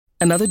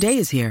Another day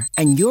is here,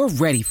 and you're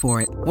ready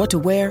for it. What to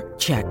wear?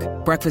 Check.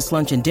 Breakfast,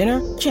 lunch, and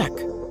dinner? Check.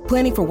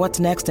 Planning for what's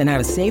next and how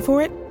to save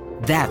for it?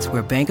 That's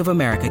where Bank of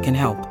America can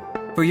help.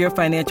 For your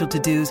financial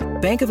to-dos,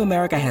 Bank of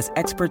America has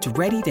experts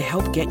ready to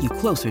help get you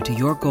closer to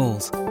your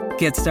goals.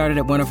 Get started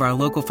at one of our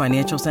local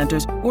financial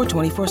centers or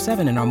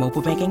 24/7 in our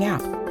mobile banking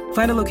app.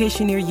 Find a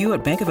location near you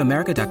at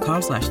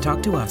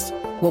bankofamerica.com/talktous.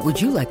 What would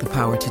you like the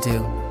power to do?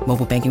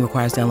 Mobile banking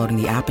requires downloading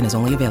the app and is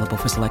only available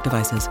for select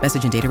devices.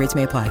 Message and data rates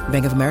may apply.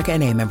 Bank of America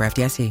N.A., member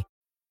FDIC.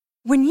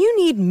 When you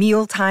need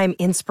mealtime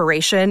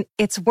inspiration,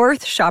 it's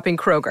worth shopping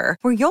Kroger,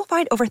 where you'll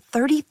find over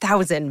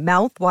 30,000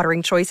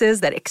 mouth-watering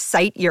choices that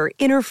excite your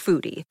inner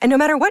foodie. And no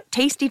matter what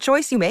tasty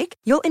choice you make,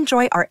 you'll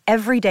enjoy our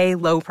everyday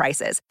low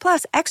prices,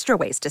 plus extra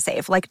ways to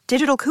save, like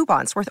digital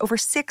coupons worth over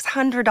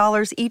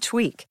 $600 each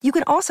week. You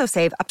can also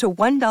save up to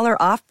 $1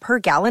 off per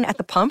gallon at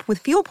the pump with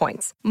fuel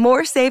points.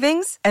 More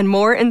savings and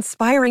more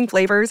inspiring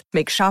flavors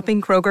make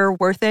shopping Kroger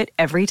worth it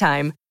every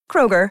time.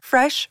 Kroger,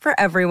 fresh for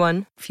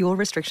everyone. Fuel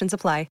restrictions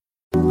apply.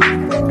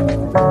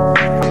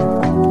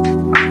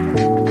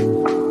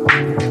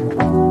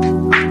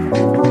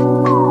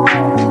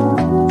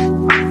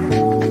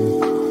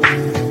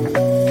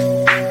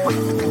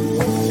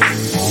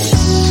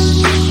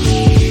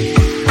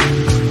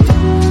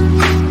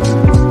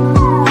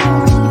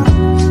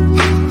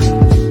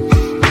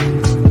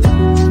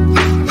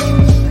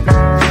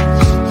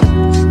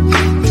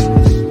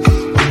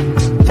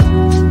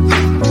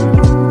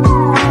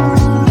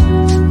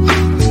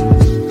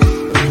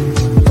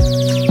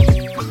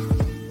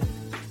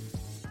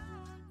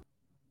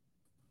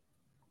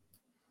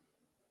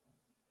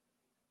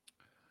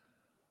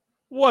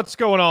 What's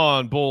going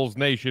on, Bulls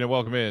Nation, and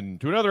welcome in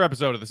to another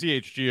episode of the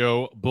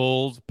CHGO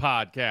Bulls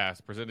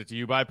Podcast, presented to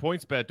you by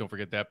PointsBet. Don't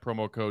forget that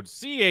promo code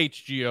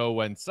CHGO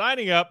when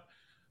signing up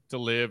to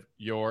live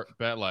your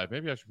bet life.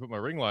 Maybe I should put my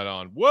ring light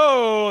on.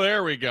 Whoa,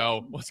 there we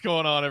go. What's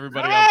going on,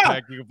 everybody? I'm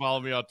Peck. You can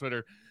follow me on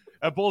Twitter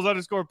at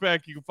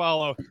Bulls_Peck. You can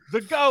follow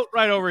the GOAT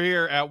right over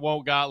here at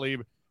Won't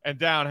Gottlieb. And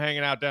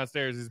hanging out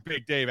downstairs is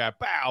Big Dave at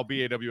BAW,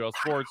 BAWL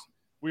Sports.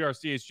 We are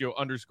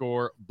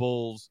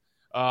CHGO_Bulls.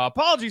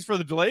 Apologies for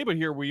the delay, but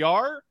here we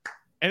are,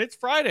 and it's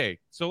Friday,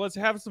 so let's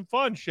have some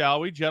fun, shall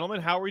we, gentlemen?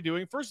 How are we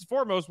doing? First and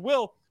foremost,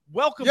 Will,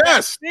 welcome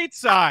back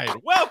stateside.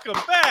 Welcome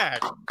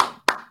back.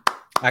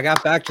 I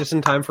got back just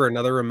in time for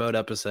another remote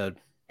episode.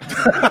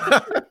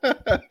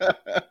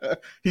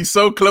 He's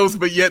so close,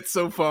 but yet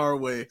so far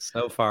away.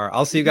 So far.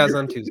 I'll see you guys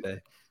on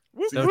Tuesday.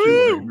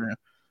 Man.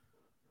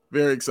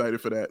 Very excited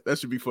for that. That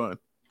should be fun.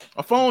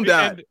 A phone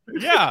died.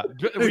 And, yeah,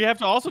 we have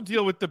to also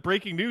deal with the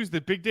breaking news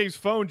that Big Dave's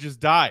phone just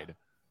died.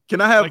 Can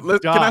I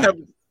have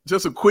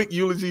just a quick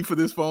eulogy for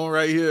this phone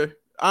right here?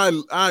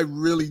 I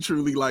really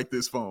truly like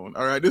this phone.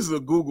 All right, this is a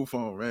Google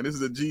phone, man. This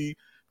is a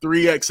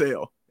G3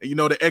 XL, and you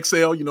know the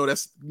XL,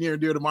 that's near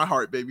and dear to my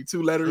heart, baby.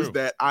 Two letters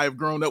that I have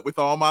grown up with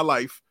all my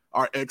life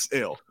are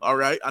XL. All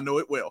right, I know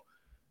it well.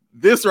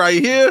 This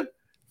right here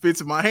fits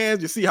in my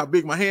hand. You see how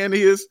big my hand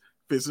is?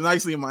 Fits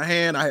nicely in my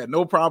hand. I had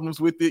no problems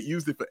with it.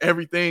 Used it for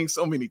everything.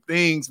 So many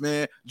things,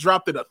 man.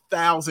 Dropped it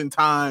 1,000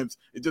 times.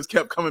 It just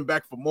kept coming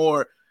back for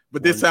more.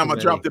 But this time I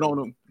dropped it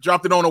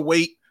on a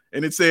weight,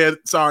 and it said,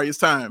 sorry, it's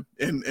time.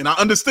 And I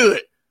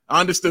understood.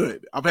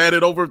 I've had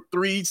it over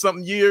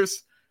 3-something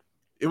years.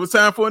 It was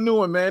time for a new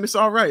one, man. It's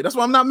all right. That's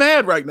why I'm not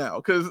mad right now,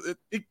 because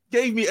it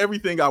gave me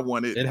everything I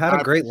wanted. It had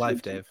a great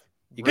life, Dave.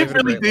 It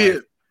really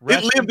did.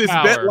 It lived its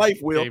bet life,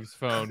 Will. Dave's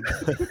phone.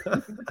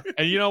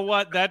 And you know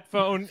what? That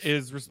phone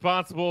is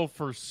responsible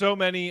for so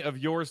many of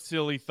your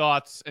silly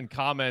thoughts and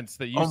comments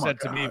that you sent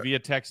to me via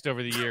text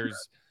over the years.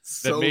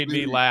 That made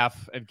me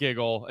laugh and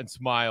giggle and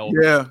smile.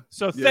 Yeah.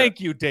 So thank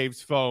you, Dave's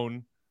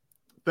phone.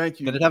 Thank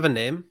you. Did it have a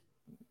name?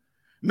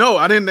 No,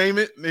 I didn't name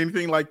it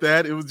anything like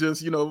that. It was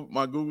just,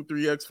 my Google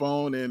 3X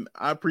phone, and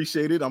I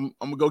appreciate it. I'm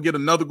going to go get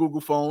another Google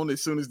phone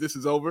as soon as this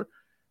is over.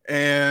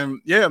 And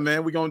yeah,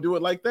 man, we're going to do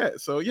it like that.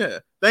 So yeah,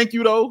 thank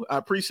you though. I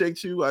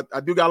appreciate you. I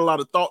do got a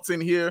lot of thoughts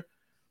in here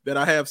that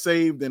I have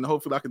saved, and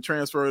hopefully I can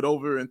transfer it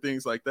over and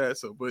things like that.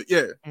 So, but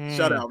yeah,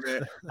 shout out,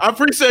 man. I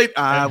appreciate.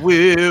 I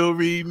will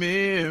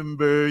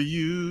remember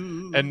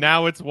you. And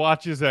now its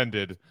watch is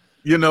ended.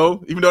 Even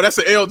though that's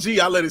an LG,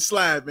 I let it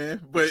slide,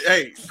 man. But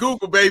hey,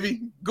 Google,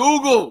 baby,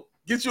 Google,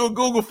 get you a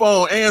Google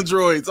phone.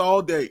 Androids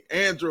all day.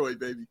 Android,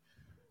 baby.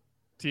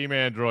 Team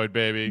Android,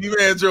 baby. Team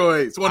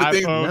Android. It's one of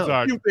the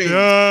things.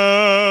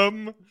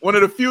 Dumb. One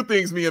of the few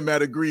things me and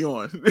Matt agree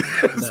on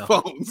is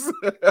phones.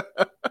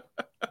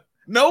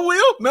 No,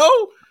 Will?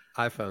 No?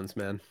 iPhones,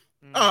 man.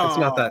 It's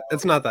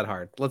not that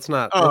hard. Let's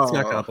not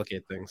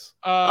complicate things.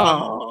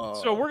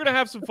 So we're gonna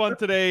have some fun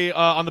today.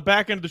 On the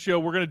back end of the show,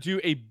 we're gonna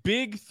do a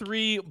Big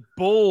 3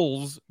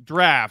 Bulls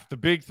draft. The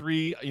Big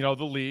 3, the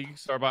league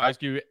started by Ice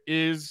Cube,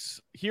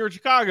 is here in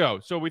Chicago.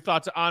 So we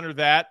thought to honor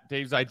that,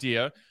 Dave's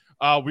idea,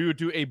 we would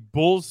do a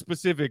Bulls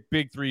specific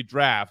Big 3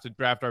 draft and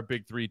draft our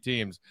Big 3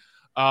 teams.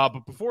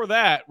 But before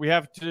that, we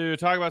have to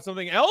talk about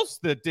something else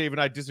that Dave and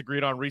I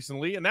disagreed on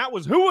recently, and that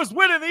was who was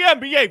winning the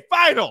NBA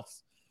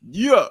Finals.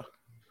 Yeah.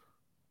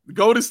 The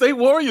Golden State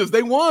Warriors.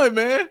 They won,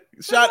 man.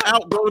 Shout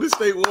out Golden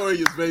State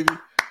Warriors, baby.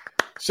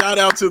 Shout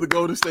out to the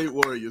Golden State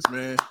Warriors,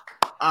 man.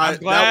 I'm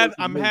glad.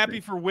 I'm happy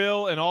for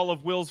Will and all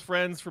of Will's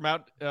friends from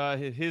out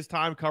his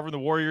time covering the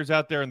Warriors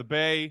out there in the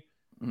Bay.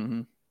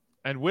 Mm-hmm.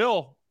 And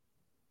Will,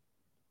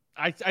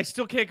 I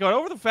still can't get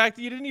over the fact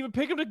that you didn't even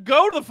pick him to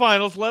go to the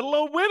finals, let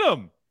alone win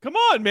them. Come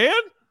on, man.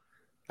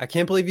 I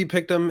can't believe you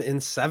picked him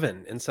in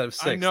 7 instead of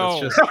 6. I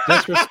know. That's just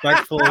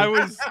disrespectful. I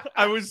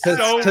was so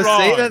wrong. To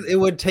say that it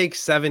would take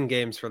 7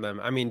 games for them,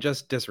 I mean,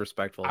 just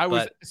disrespectful. I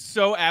was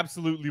so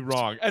absolutely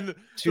wrong. And the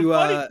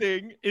funny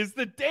thing is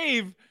that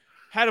Dave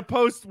had a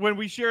post when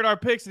we shared our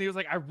picks, and he was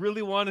like, I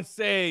really want to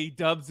say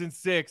Dubs in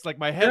 6. Like,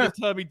 my head is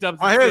telling me Dubs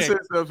in 6. My head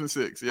says Dubs in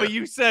 6, yeah. But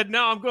you said,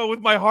 no, I'm going with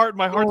my heart.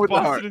 My heart's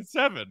Boston in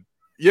 7.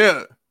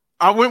 Yeah.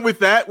 I went with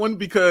that one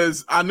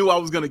because I knew I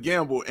was going to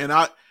gamble. And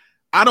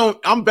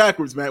I'm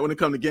backwards, Matt, when it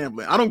comes to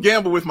gambling. I don't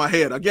gamble with my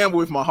head. I gamble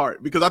with my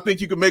heart because I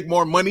think you can make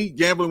more money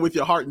gambling with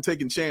your heart and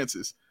taking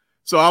chances.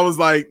 So I was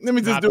like, let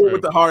me just do it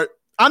with the heart.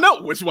 I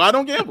know, which is why I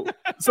don't gamble.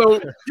 So,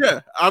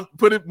 yeah, I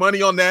put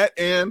money on that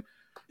and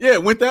yeah,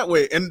 it went that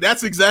way. And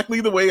that's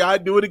exactly the way I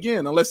do it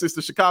again, unless it's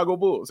the Chicago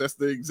Bulls. That's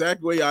the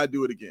exact way I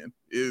do it again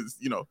is,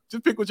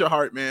 just pick with your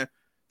heart, man.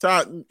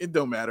 Todd, it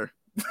don't matter.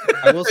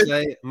 I will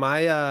say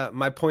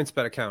my points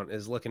bet account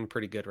is looking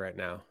pretty good right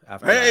now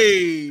after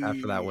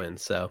that win.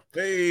 So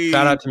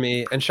shout out to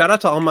me and shout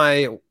out to all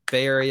my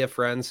Bay Area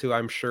friends who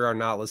I'm sure are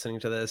not listening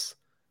to this.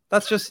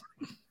 That's just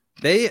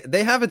they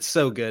have it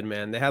so good,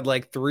 man. They had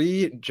like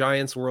 3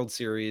 Giants World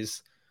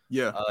Series,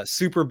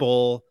 Super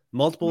Bowl,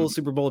 multiple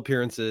Super Bowl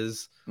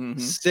appearances,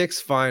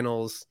 6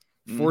 finals,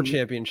 4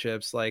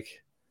 championships. Like,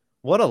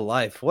 what a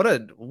life! What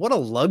a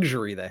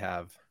luxury they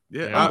have.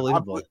 Yeah,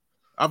 unbelievable.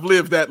 I've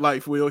lived that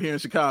life, Will, here in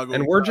Chicago.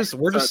 And we're just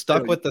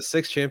stuck with the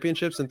 6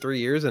 championships in 3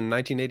 years in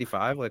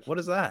 1985. Like, what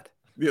is that?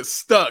 Yeah,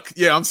 stuck.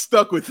 Yeah, I'm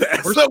stuck with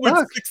that.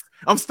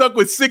 I'm stuck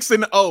with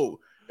 6-0,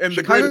 and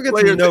Chicago the greatest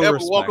players to ever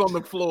walk on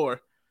the floor.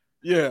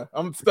 Yeah,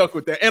 I'm stuck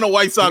with that. And a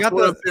White Sox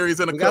World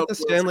Series and a Cubs. We got the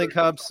Stanley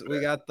Cups. We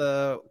got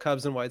the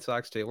Cubs and White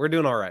Sox too. We're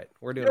doing all right.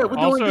 We're doing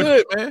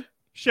good, man.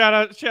 Shout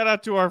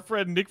out to our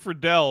friend Nick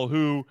Friedel,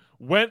 who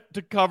went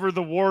to cover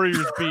the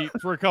Warriors beat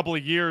for a couple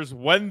of years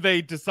when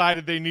they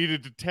decided they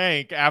needed to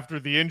tank after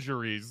the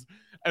injuries,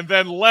 and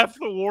then left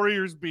the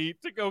Warriors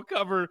beat to go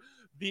cover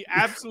the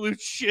absolute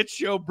shit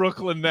show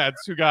Brooklyn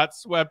Nets, who got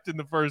swept in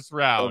the first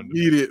round.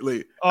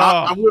 Immediately.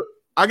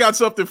 I got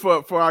something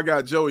for I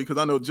got Joey, because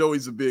I know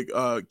Joey's a big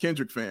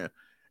Kendrick fan.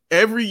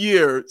 Every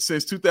year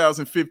since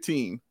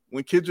 2015,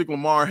 when Kendrick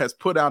Lamar has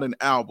put out an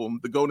album,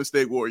 the Golden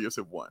State Warriors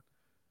have won.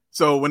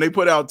 So when they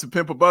put out To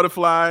Pimp a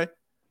Butterfly,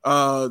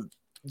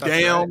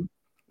 Damn, right.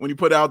 When he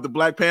put out the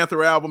Black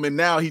Panther album, and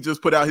now he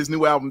just put out his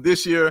new album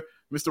this year,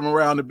 Mr.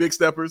 Morale and the Big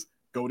Steppers,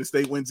 Golden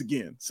State wins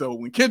again. So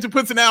when Kendrick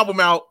puts an album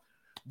out,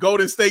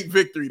 Golden State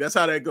victory. That's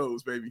how that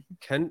goes, baby.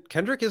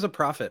 Kendrick is a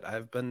prophet.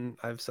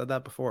 I've said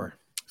that before.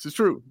 This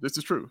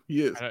is true.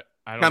 He is.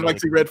 I don't kind of like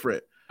Red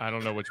Fred. I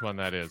don't know which one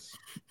that is.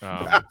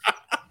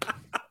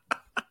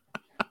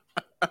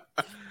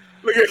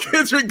 Look at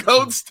Kendrick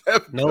Gold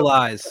Steph. No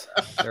lies.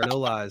 There are no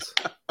lies.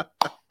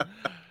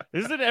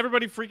 Isn't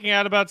everybody freaking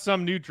out about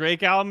some new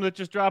Drake album that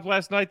just dropped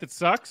last night that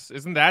sucks?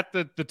 Isn't that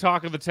the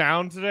talk of the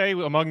town today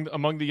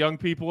among the young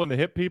people and the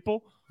hip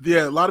people?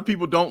 Yeah, a lot of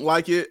people don't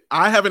like it.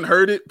 I haven't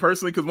heard it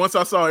personally because once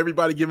I saw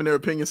everybody giving their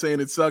opinion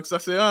saying it sucks, I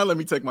said, let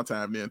me take my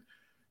time then.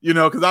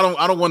 Because I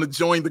don't want to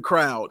join the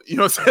crowd. You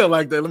know what I'm saying?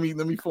 Like that. Let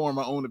me form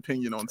my own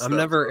opinion on stuff. I'm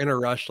never in a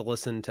rush to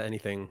listen to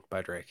anything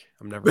by Drake.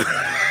 I'm never.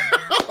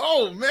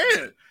 Oh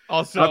man.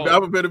 Also,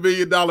 I've bet $1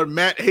 million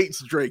Matt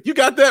hates Drake. You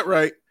got that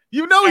right.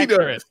 You know he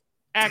does.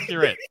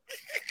 Accurate.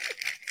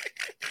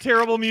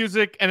 Terrible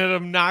music and an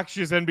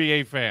obnoxious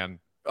NBA fan.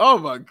 Oh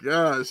my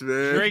gosh,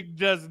 man. Drake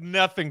does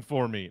nothing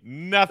for me.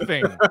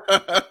 Nothing.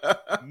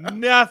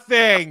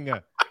 Nothing.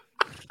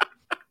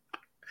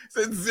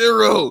 Said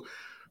 0.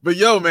 But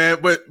yo, man,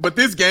 but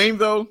this game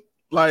though,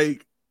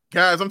 like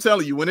guys, I'm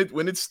telling you, when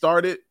it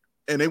started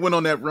and they went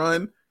on that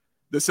run,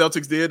 the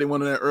Celtics did. They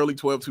went on that early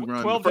 12-2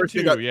 run.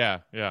 12-2,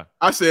 yeah.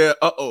 I said,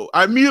 uh-oh.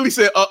 I immediately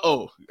said,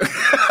 uh-oh.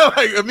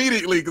 Like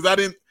immediately, because I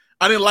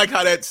didn't like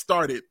how that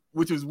started,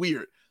 which was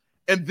weird.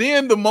 And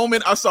then the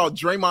moment I saw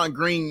Draymond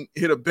Green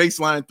hit a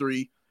baseline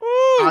 3,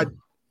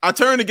 I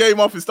turned the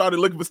game off and started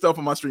looking for stuff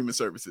on my streaming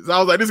services. I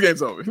was like, this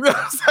game's over.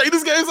 I was like,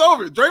 this game's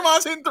over.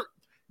 Draymond's hitting 3.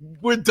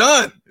 We're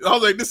done. I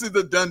was like, this is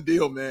the done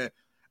deal, man.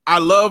 I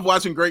love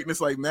watching greatness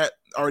like Matt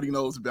already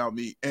knows about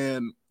me.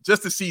 And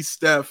just to see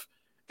Steph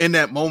in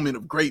that moment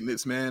of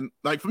greatness, man.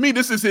 Like, for me,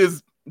 this is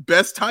his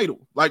best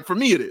title. Like, for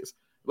me, it is.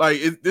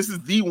 Like, this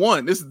is the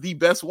one. This is the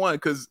best one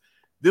because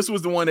this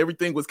was the one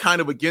everything was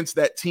kind of against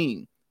that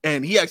team.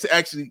 And he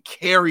actually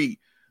carried,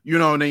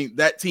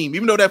 that team.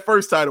 Even though that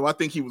first title, I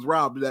think he was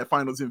robbed of that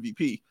Finals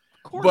MVP.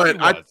 Of course he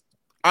was.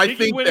 I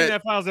think winning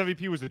that Finals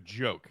MVP was a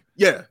joke.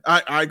 Yeah,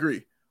 I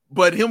agree.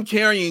 But him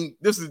carrying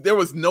there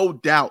was no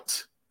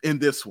doubt in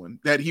this one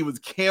that he was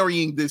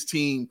carrying this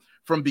team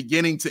from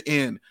beginning to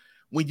end.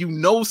 When you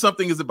know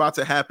something is about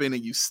to happen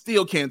and you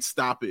still can't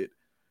stop it,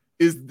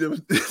 is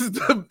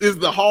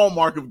the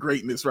hallmark of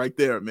greatness right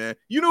there, man.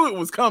 You knew it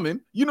was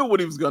coming. You knew what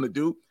he was going to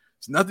do.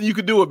 There's nothing you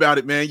could do about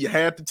it, man. You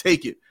had to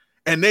take it.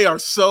 And they are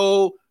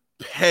so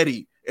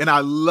petty. And I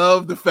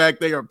love the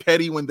fact they are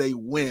petty when they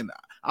win.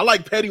 I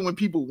like petty when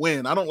people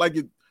win. I don't like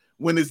it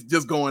when it's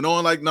just going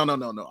on. Like, no.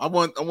 I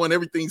want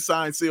everything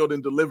signed, sealed,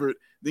 and delivered.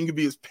 Then you can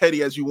be as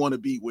petty as you want to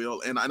be,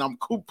 Will. And I'm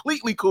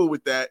completely cool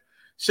with that.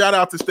 Shout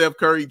out to Steph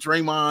Curry,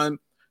 Draymond,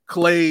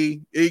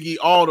 Clay, Iggy,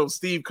 all those,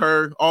 Steve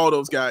Kerr, all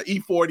those guys,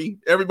 E40,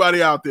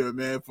 everybody out there,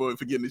 man, for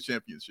getting the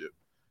championship.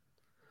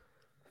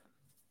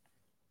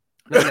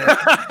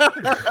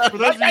 For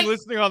those of you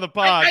listening on the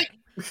pod,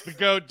 the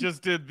GOAT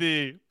just did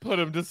the put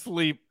him to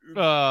sleep.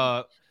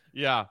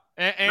 Yeah.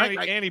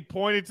 And he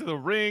pointed to the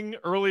ring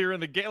earlier in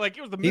the game. Like,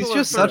 it was the middle of the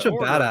He's just such a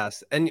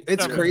badass. And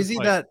it's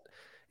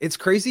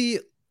crazy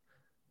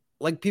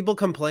like, people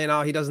complain,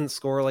 he doesn't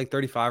score like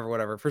 35 or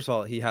whatever. First of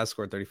all, he has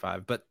scored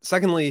 35. But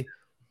secondly,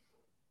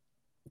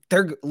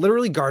 they're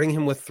literally guarding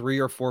him with 3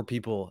 or 4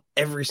 people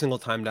every single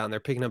time down. They're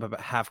picking up about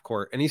half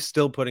court, and he's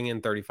still putting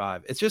in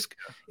 35.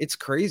 It's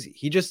crazy.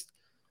 He's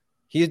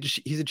a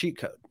cheat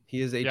code.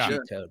 He is a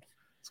cheat code.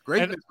 It's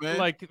greatness, man.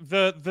 Like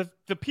the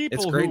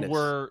people who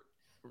were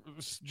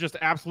just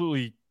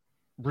absolutely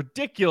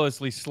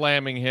ridiculously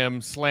slamming him,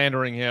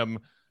 slandering him.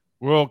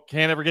 Well,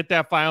 can't ever get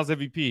that Finals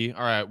MVP.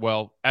 All right.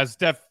 Well, as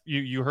Steph,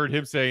 you heard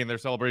him say in their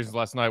celebrations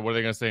last night. What are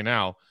they going to say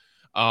now?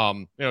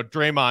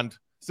 Draymond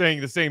saying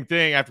the same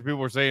thing after people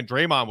were saying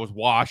Draymond was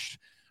washed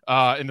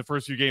in the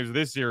first few games of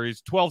this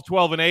series. 12,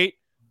 12, and 8,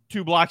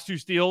 2 blocks, 2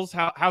 steals.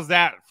 How's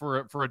that for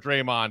a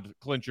Draymond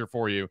clincher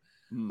for you?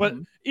 Mm-hmm. But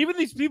even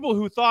these people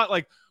who thought,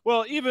 like,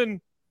 well,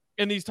 even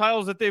in these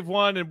titles that they've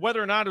won and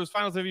whether or not it was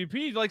Finals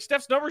MVP, like,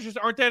 Steph's numbers just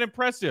aren't that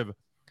impressive.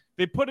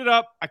 They put it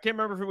up. I can't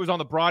remember if it was on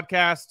the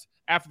broadcast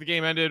after the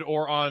game ended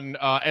or on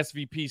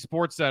SVP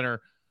Sports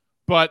Center,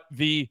 but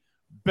the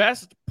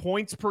best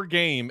points per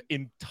game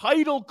in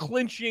title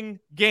clinching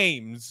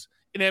games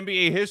in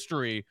NBA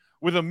history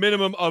with a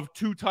minimum of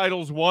 2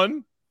 titles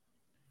won.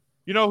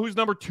 You know who's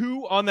number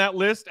 2 on that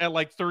list at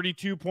like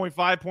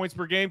 32.5 points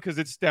per game? Because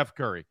it's Steph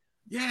Curry.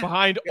 Yeah.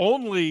 Behind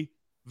only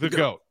the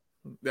GOAT.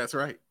 That's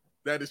right.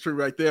 That is true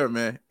right there,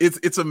 man.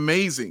 It's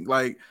amazing.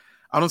 Like,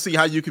 I don't see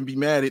how you can be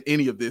mad at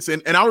any of this.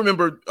 And I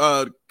remember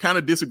kind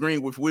of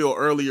disagreeing with Will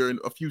earlier in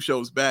a few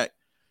shows back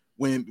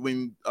when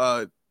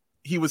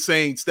he was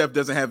saying Steph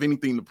doesn't have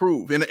anything to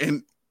prove.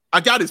 And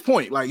I got his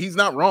point. Like, he's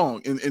not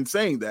wrong in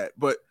saying that.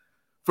 But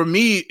for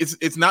me,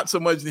 it's not so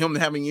much him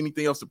having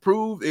anything else to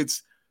prove.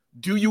 It's,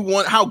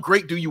 how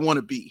great do you want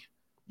to be?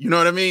 You know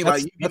what I mean?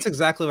 That's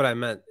exactly what I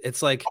meant.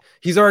 It's like,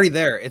 he's already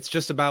there. It's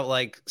just about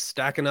like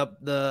stacking up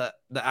the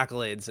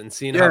accolades and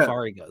seeing how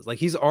far he goes. Like,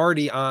 he's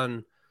already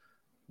on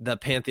the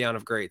pantheon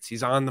of greats.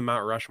 He's on the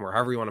Mount Rushmore,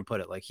 however you want to put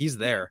it. Like, he's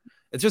there.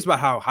 It's just about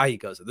how high he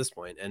goes at this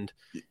point, and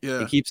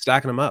he keeps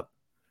stacking them up.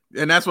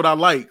 And that's what I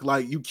like.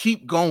 Like, you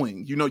keep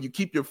going. You know, you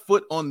keep your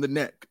foot on the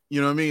neck.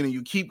 You know what I mean? And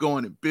you keep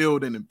going and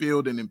building and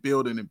building and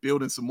building and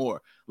building some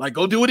more. Like,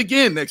 go do it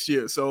again next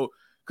year. So,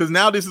 because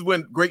now this is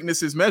when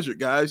greatness is measured,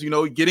 guys. You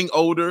know, getting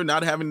older,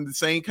 not having the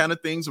same kind of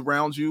things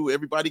around you,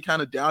 everybody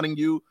kind of doubting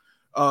you,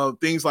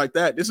 things like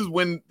that. This is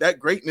when that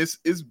greatness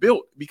is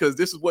built, because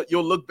this is what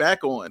you'll look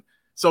back on.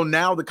 So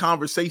now the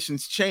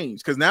conversations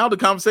change, because now the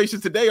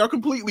conversations today are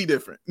completely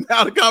different.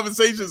 Now the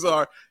conversations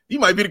are, he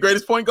might be the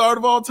greatest point guard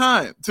of all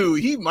time, to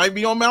he might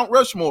be on Mount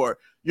Rushmore.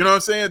 You know what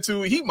I'm saying?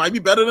 To he might be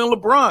better than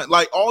LeBron.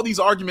 Like, all these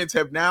arguments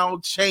have now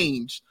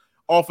changed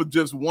off of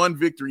just one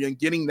victory and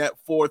getting that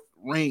 4th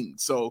ring.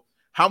 So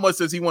how much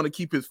does he want to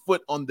keep his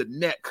foot on the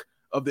neck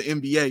of the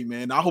NBA,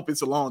 man? I hope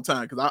it's a long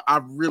time, because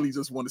I really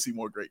just want to see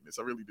more greatness.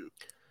 I really do.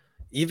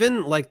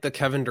 Even like the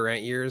Kevin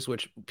Durant years,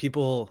 which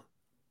people,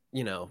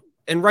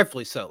 and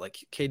rightfully so, like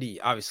KD,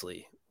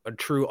 obviously a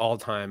true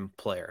all-time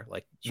player,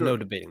 like no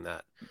debating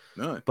that.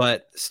 No.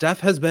 But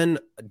Steph has been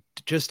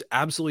just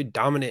absolutely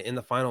dominant in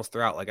the finals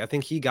throughout. Like, I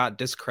think he got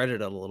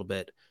discredited a little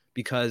bit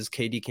because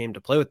KD came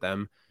to play with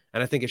them.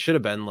 And I think it should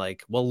have been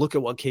like, well, look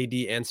at what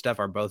KD and Steph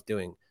are both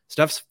doing.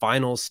 Steph's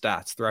finals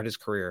stats throughout his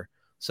career.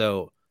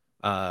 So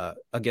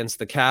against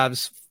the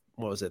Cavs,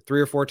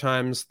 3 or 4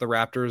 times, the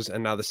Raptors,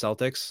 and now the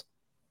Celtics,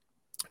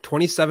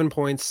 27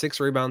 points, 6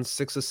 rebounds,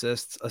 6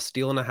 assists, a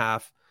steal and a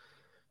half,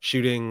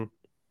 shooting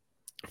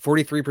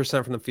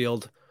 43% from the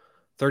field,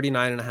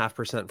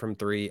 39.5% from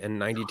 3,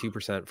 and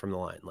 92% from the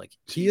line. Like,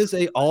 he is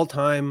a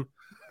all-time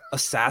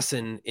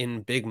assassin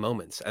in big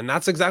moments. And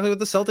that's exactly what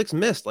the Celtics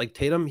missed. Like,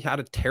 Tatum had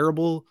a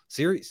terrible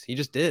series. He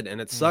just did. And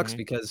it sucks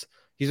because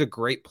he's a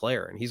great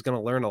player and he's going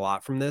to learn a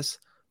lot from this.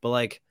 But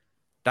like,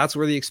 that's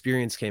where the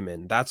experience came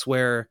in. That's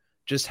where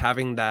just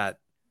having that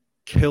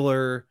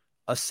killer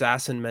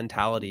assassin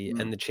mentality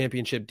and the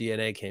championship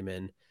DNA came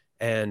in.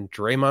 And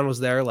Draymond was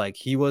there. Like,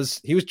 he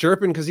was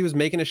chirping because he was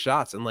making his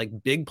shots. And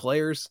like, big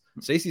players,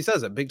 Stacey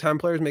says it, big time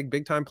players make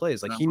big time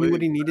plays. Like, he knew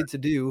what he needed to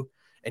do,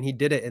 and he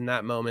did it in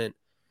that moment.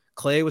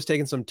 Clay was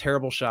taking some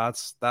terrible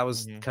shots. That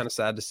was kind of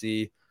sad to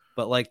see.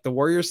 But like, the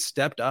Warriors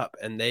stepped up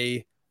and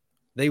they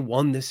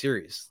won this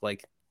series.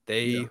 Like,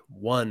 they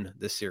won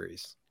this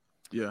series.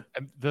 Yeah.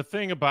 And the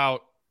thing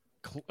about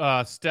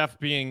Steph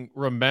being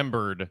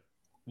remembered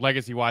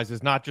legacy-wise,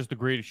 is not just the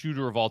greatest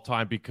shooter of all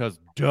time because,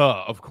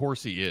 duh, of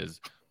course he is,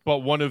 but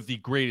one of the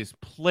greatest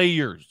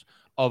players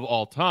of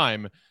all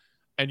time.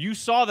 And you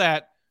saw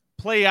that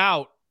play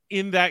out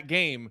in that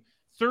game.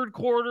 Third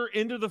quarter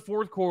into the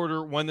fourth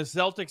quarter when the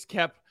Celtics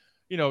kept,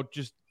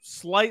 just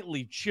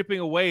slightly chipping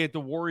away at the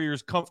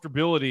Warriors'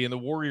 comfortability and the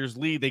Warriors'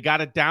 lead. They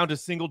got it down to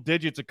single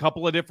digits a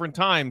couple of different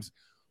times.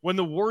 When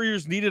the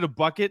Warriors needed a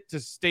bucket to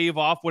stave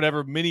off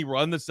whatever mini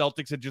run the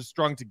Celtics had just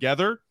strung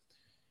together,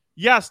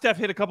 yeah, Steph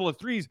hit a couple of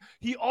threes.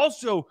 He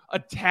also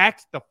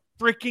attacked the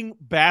freaking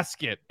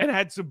basket and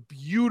had some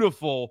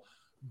beautiful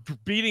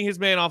beating his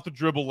man off the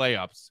dribble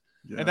layups.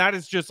 Yeah. And that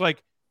is just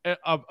like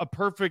a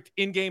perfect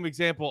in-game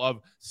example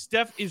of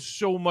Steph is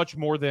so much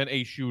more than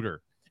a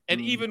shooter.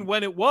 And even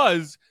when it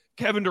was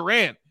Kevin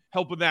Durant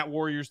helping that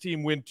Warriors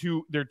team win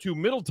their two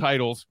middle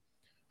titles,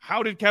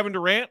 how did Kevin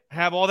Durant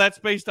have all that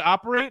space to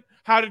operate?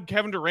 How did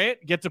Kevin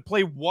Durant get to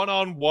play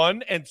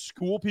one-on-one and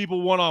school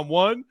people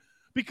one-on-one?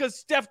 Because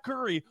Steph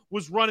Curry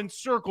was running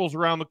circles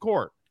around the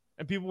court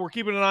and people were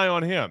keeping an eye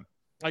on him.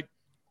 Like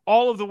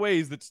all of the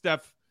ways that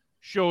Steph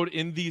showed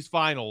in these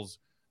finals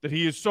that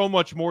he is so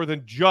much more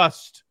than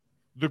just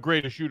the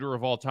greatest shooter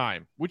of all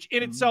time, which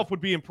in itself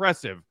would be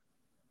impressive.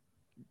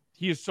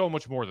 He is so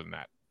much more than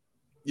that.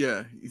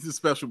 Yeah, he's a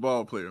special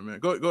ball player, man.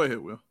 Go ahead,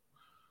 Will.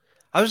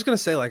 I was just going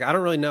to say, I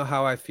don't really know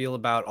how I feel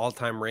about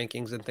all-time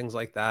rankings and things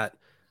like that.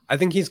 I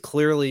think he's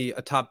clearly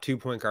a top 2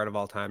 point guard of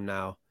all time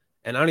now.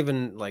 And I don't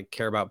even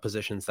care about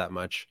positions that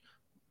much.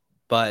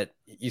 But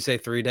you say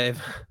 3,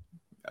 Dave?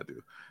 I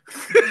do.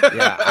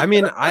 Yeah, I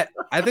mean,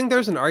 I think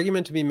there's an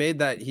argument to be made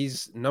that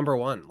he's number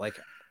 1.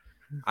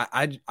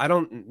 I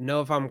don't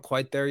know if I'm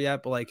quite there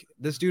yet, but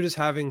this dude is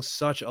having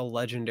such a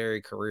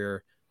legendary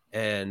career.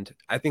 And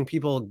I think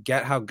people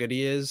get how good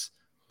he is,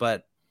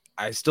 but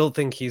I still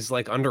think he's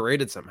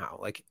underrated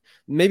somehow.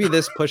 Maybe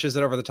this pushes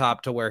it over the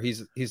top to where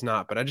he's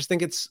not, but I just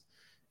think it's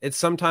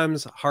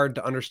sometimes hard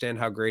to understand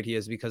how great he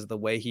is because the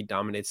way he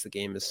dominates the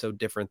game is so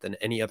different than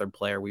any other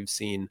player we've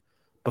seen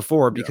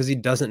before because he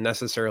doesn't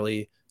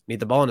necessarily need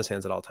the ball in his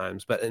hands at all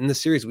times. But in the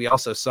series, we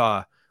also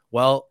saw,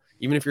 well,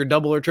 even if you're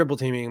double or triple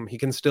teaming him, he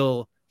can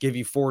still give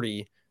you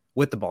 40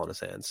 with the ball in his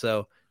hands.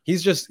 So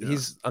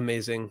he's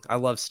amazing. I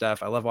love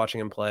Steph. I love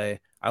watching him play.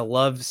 I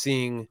love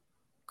seeing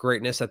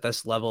greatness at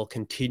this level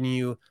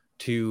continue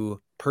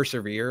to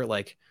persevere.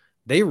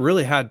 They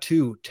really had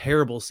 2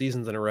 terrible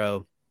seasons in a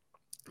row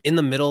in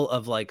the middle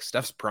of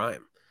Steph's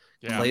prime,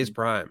 Clay's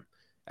prime.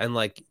 And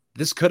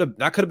that could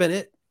have been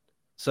it.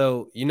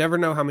 So you never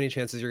know how many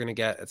chances you're going to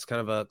get. It's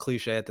kind of a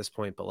cliche at this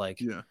point, but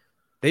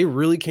they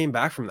really came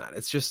back from that.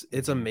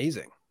 It's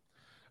amazing.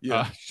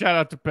 Yeah. Shout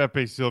out to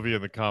Pepe Sylvia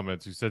in the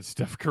comments who said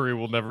Steph Curry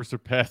will never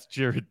surpass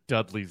Jared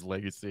Dudley's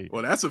legacy.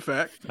 Well, that's a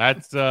fact.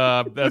 That's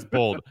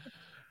bold.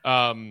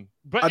 But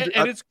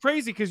it's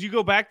crazy because you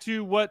go back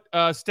to what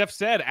Steph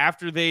said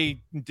after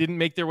they didn't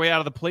make their way out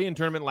of the play-in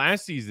tournament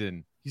last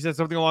season. He said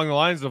something along the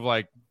lines of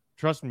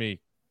trust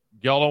me,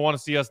 y'all don't want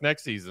to see us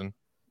next season.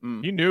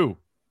 He knew.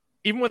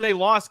 Even when they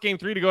lost game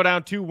 3 to go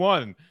down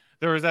 2-1,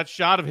 there was that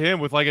shot of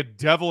him with a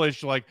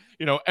devilish,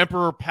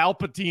 Emperor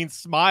Palpatine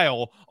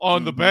smile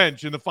on the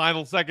bench in the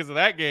final seconds of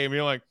that game.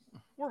 You're like,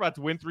 we're about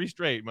to win 3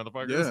 straight,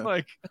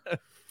 motherfuckers. Yeah.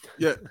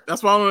 Yeah,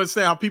 that's why I don't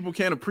understand how people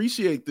can't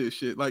appreciate this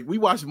shit. We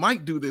watch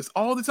Mike do this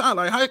all the time.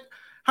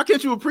 How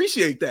can't you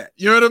appreciate that?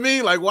 You know what I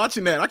mean?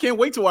 Watching that. I can't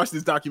wait to watch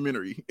this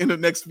documentary in the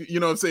next,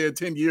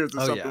 10 years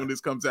or something when this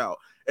comes out.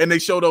 And they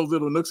show those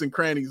little nooks and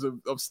crannies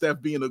of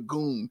Steph being a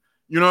goon.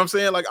 You know what I'm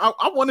saying?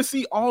 I want to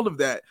see all of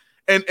that.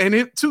 And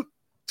two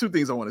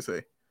things I want to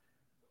say.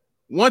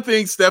 One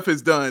thing Steph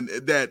has done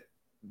that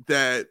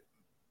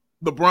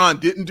LeBron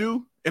didn't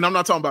do, and I'm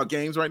not talking about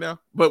games right now,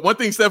 but one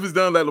thing Steph has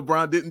done that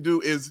LeBron didn't do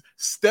is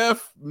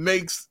Steph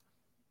makes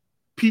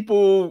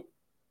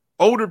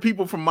older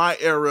people from my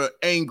era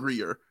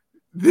angrier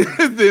than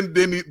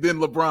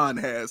LeBron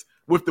has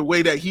with the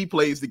way that he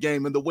plays the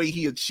game and the way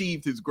he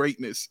achieved his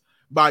greatness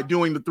by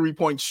doing the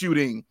 3-point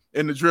shooting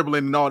and the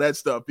dribbling and all that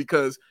stuff,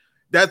 because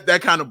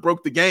that kind of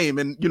broke the game.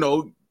 And,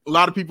 a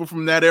lot of people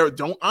from that era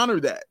don't honor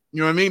that.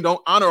 You know what I mean?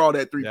 Don't honor all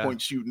that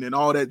 3-point shooting and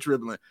all that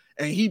dribbling.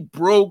 And he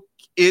broke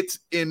it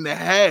in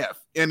half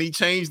and he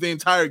changed the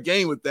entire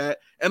game with that.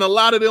 And a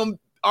lot of them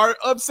are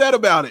upset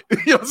about it. You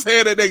know what I'm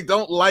saying? That they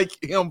don't like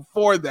him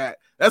for that.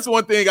 That's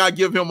one thing I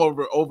give him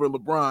over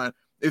LeBron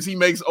is he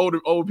makes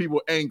old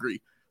people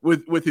angry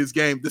with his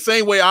game. The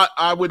same way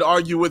I would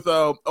argue with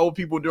old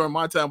people during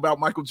my time about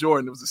Michael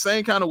Jordan. It was the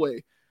same kind of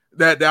way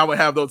that I would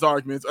have those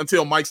arguments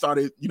until Mike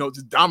started,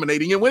 just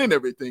dominating and winning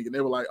everything. And they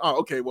were like,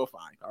 oh, okay, well,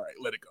 fine. All right,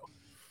 let it go.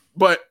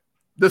 But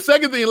the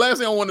second thing, last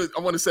thing I want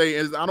to say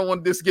is I don't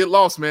want this to get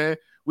lost, man.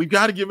 We've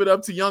got to give it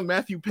up to young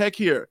Matthew Peck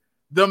here.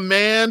 The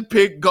man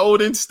picked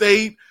Golden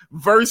State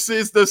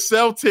versus the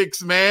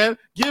Celtics, man.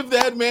 Give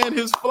that man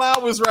his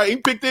flowers, right? He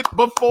picked it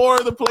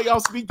before the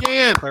playoffs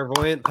began.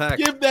 Clairvoyant Peck.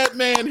 Give that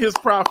man his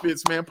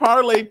profits, man.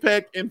 Parlay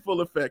Peck in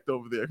full effect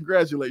over there.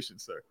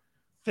 Congratulations, sir.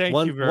 Thank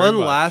you very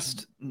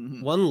much.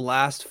 One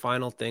last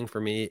final thing for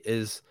me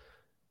is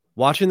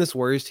watching this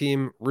Warriors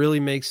team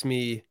really makes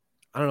me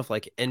I don't know if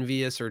like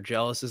envious or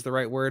jealous is the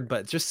right word,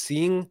 but just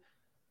seeing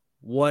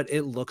what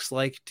it looks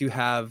like to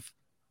have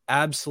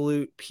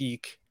absolute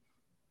peak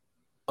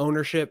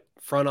ownership,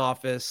 front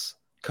office,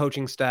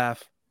 coaching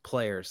staff,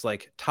 players,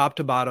 like top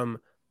to bottom.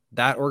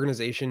 That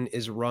organization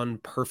is run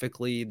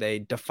perfectly. They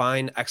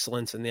define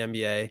excellence in the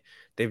NBA.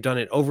 They've done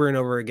it over and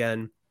over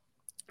again.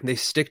 They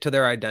stick to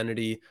their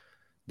identity.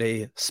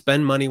 They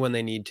spend money when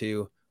they need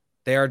to.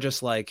 They are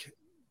just like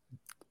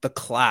the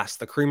class,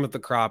 the cream of the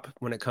crop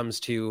when it comes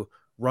to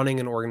running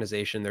an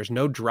organization. There's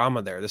no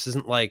drama there. This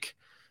isn't like,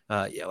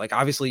 like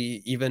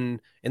obviously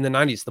even in the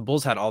 90s, the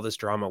Bulls had all this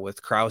drama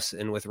with Krause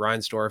and with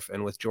Reinsdorf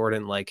and with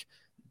Jordan. Like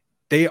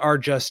they are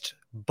just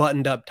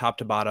buttoned up top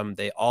to bottom.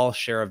 They all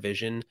share a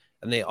vision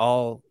and they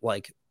all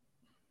like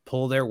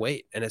pull their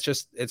weight. And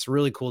it's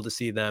really cool to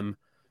see them,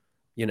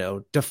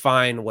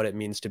 define what it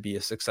means to be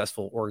a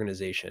successful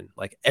organization.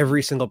 Like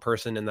every single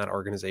person in that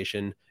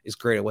organization is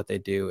great at what they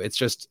do. It's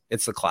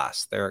the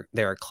class. They're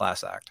a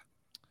class act.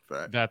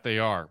 That they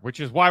are,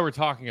 which is why we're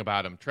talking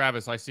about them.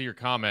 Travis, I see your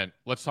comment.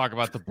 Let's talk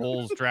about the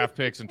Bulls draft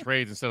picks and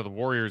trades instead of the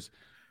Warriors.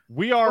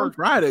 We are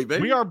Friday,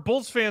 baby. We are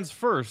Bulls fans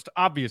first.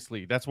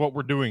 Obviously, that's what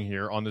we're doing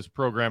here on this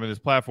program and this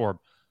platform.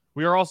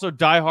 We are also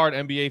diehard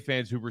NBA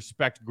fans who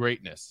respect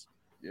greatness.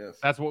 Yes,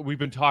 that's what we've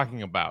been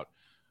talking about.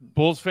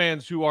 Bulls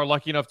fans who are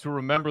lucky enough to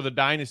remember the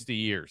dynasty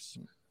years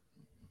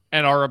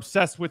and are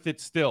obsessed with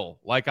it still,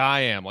 like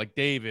I am, like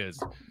Dave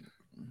is.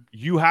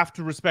 You have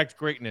to respect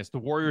greatness. The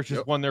Warriors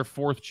just won their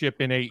 4th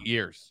chip in 8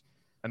 years,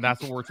 and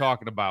that's what we're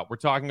talking about. We're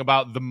talking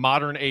about the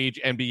modern age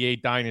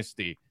NBA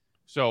dynasty.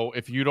 So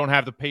if you don't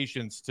have the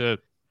patience to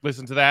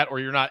listen to that, or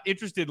you're not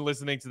interested in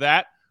listening to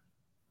that,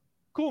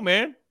 cool,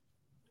 man.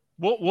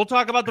 We'll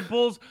talk about the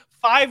Bulls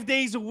 5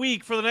 days a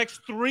week for the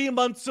next 3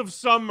 months of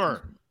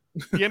summer.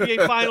 The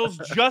NBA Finals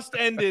just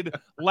ended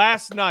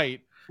last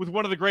night with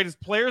one of the greatest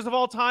players of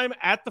all time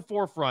at the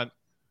forefront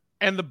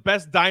and the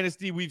best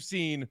dynasty we've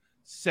seen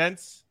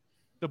since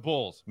the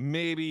Bulls.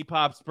 Maybe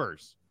Pop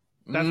Spurs.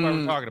 That's why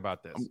we're talking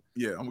about this. I'm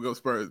going to go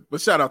Spurs.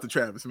 But shout out to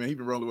Travis, man. He's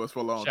been rolling with us for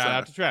a long time. Shout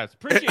out to Travis.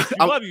 Appreciate you.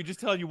 Love you. Just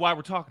telling you why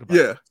we're talking about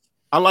it.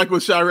 I like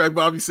what Chirac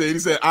Bobby said. He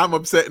said, I'm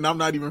upset and I'm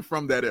not even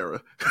from that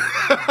era.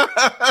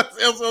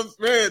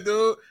 Man,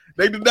 dude.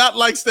 They do not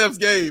like Steph's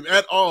game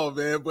at all,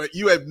 man. But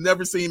you have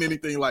never seen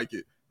anything like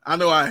it. I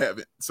know I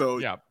haven't. So,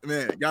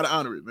 man, got to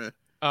honor it, man.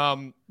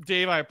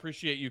 Dave, I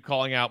appreciate you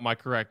calling out my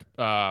correct,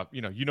 I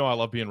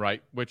love being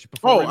right, which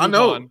before I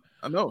know.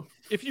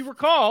 If you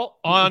recall,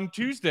 on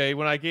Tuesday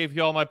when I gave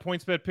you all my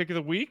PointsBet pick of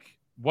the week,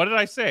 what did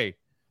I say?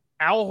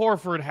 Al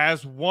Horford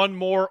has one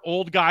more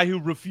old guy who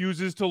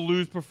refuses to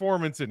lose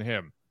performance in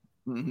him.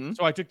 Mm-hmm.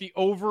 So I took the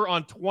over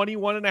on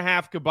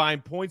 21.5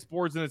 combined points,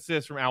 boards, and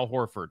assists from Al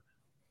Horford.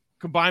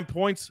 Combined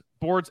points,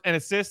 boards, and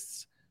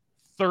assists,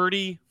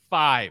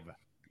 35.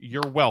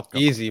 You're welcome.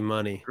 Easy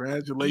money.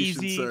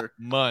 Congratulations, sir.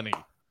 Money.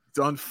 It's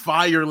on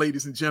fire,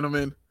 ladies and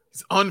gentlemen.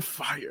 It's on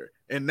fire.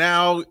 And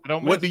now,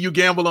 what do you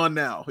gamble on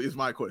now is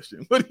my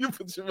question. What do you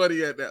put your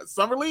money at now?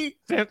 Summer League?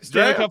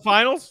 Stanley Cup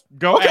Finals?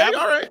 Go Avs.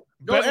 All right.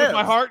 Go Bet Avs. with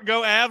my heart.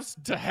 Go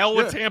Avs. To hell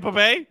with Tampa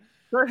Bay.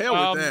 To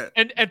hell with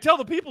that. And tell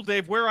the people,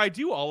 Dave, where I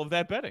do all of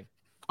that betting.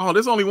 Oh,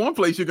 there's only one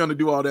place you're going to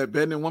do all that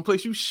betting and one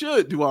place you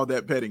should do all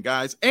that betting,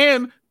 guys.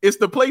 And it's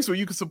the place where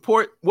you can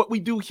support what we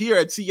do here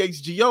at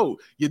CHGO.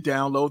 You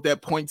download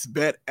that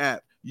PointsBet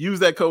app. Use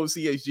that code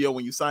CHGO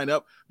when you sign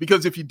up,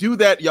 because if you do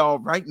that, y'all,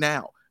 right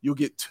now, you'll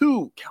get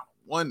two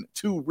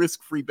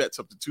risk-free bets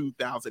up to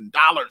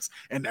 $2,000.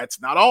 And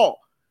that's not all.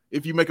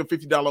 If you make a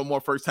 $50 or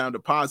more first-time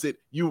deposit,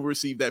 you will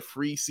receive that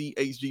free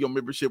CHGO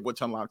membership,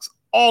 which unlocks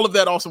all of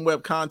that awesome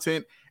web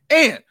content.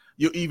 And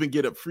you'll even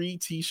get a free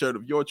t-shirt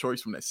of your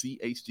choice from that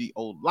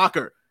CHGO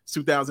locker. It's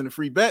 2,000 in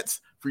free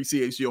bets, free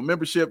CHGO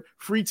membership,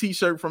 free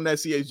t-shirt from that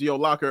CHGO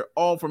locker,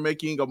 all for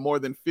making a more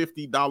than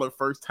 $50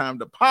 first-time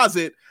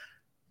deposit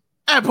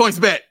at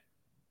PointsBet.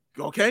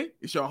 Okay?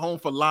 It's your home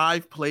for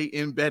live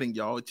play-in betting,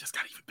 y'all. It just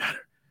got even better.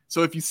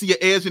 So if you see an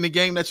edge in the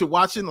game that you're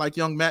watching, like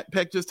young Matt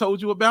Peck just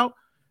told you about,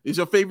 is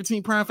your favorite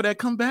team primed for that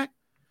comeback?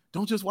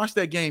 Don't just watch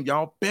that game,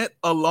 y'all. Bet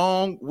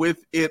along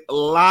with it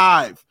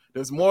live.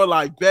 There's more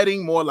live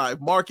betting, more live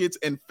markets,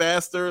 and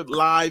faster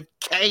live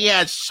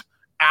cash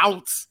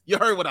outs. You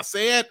heard what I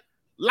said?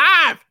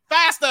 Live,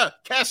 faster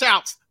cash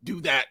outs.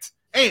 Do that.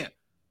 And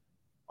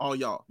all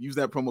y'all, use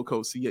that promo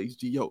code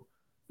CHGO.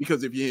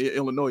 Because if you're in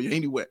Illinois or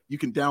anywhere, you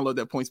can download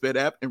that PointsBet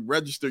app and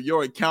register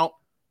your account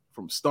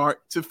from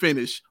start to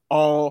finish,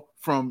 all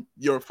from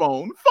your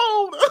phone.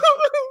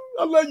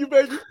 I love you,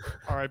 baby.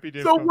 All right,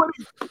 be so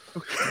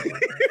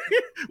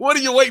what are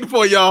you waiting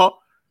for, y'all?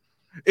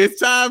 It's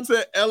time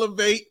to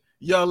elevate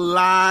your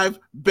live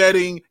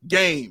betting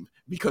game,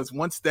 because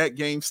once that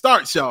game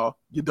starts, y'all,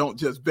 you don't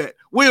just bet.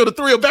 Will the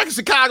Thrill back in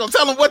Chicago.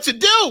 Tell them what you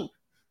do.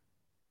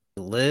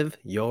 Live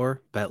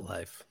your bet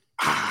life.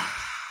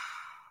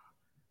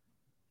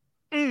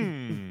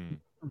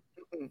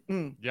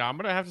 Yeah, I'm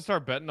going to have to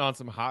start betting on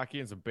some hockey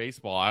and some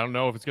baseball. I don't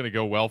know if it's going to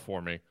go well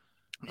for me.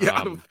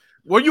 Yeah.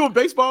 Were you a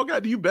baseball guy?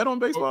 Do you bet on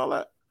baseball a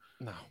lot?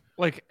 No.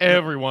 Like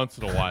every once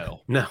in a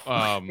while. No.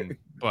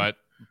 But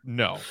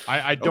No,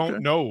 I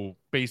don't know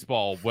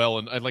baseball well,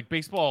 and like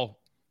baseball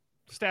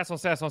stats on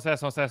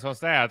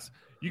stats.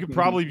 You could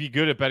probably be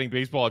good at betting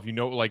baseball if you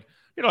know, like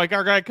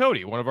our guy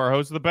Cody, one of our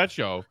hosts of the Bet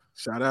Show.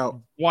 Shout out.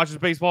 Watches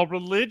baseball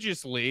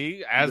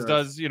religiously, as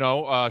does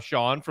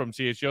Sean from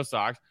CHGO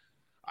Sox.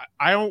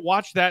 I don't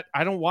watch that.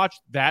 I don't watch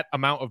that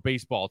amount of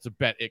baseball to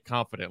bet it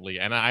confidently,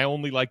 and I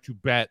only like to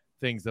bet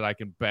things that I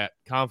can bet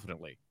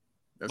confidently.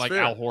 That's like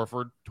fair. Al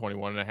Horford,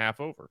 21.5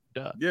 over.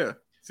 Duh. Yeah.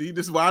 See,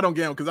 this is why I don't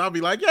gamble, because I'll be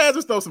like, yeah,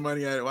 just throw some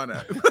money at it. Why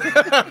not?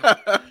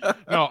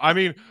 No, I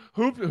mean,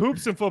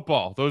 hoops and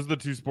football. Those are the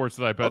two sports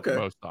that I bet the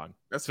most on.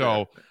 That's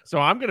so fair. So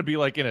I'm going to be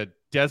like in a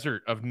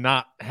desert of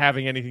not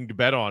having anything to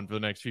bet on for the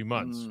next few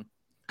months.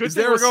 Good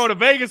thing we're going to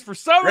Vegas for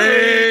summer.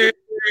 Hey!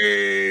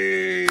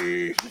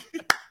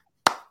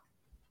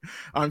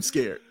 I'm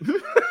scared.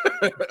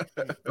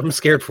 I'm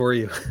scared for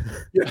you.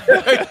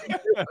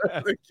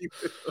 Thank you.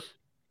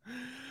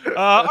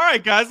 All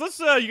right, guys. Let's.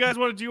 You guys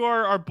want to do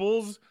our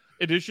Bulls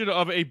edition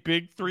of a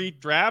Big 3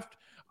 draft?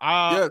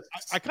 Yes.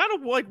 I kind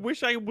of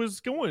wish I was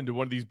going to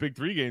one of these Big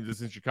 3 games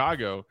that's in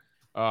Chicago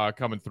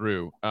coming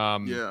through.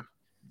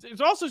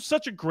 It's also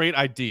such a great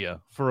idea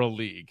for a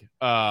league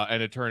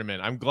and a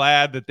tournament. I'm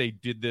glad that they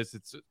did this.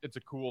 It's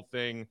a cool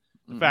thing.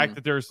 The fact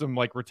that there's some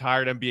like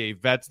retired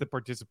NBA vets that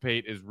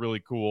participate is really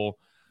cool.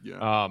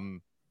 Yeah.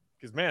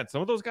 Because man,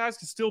 some of those guys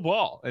can still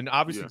ball, and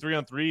obviously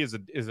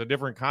 3-on-3 is a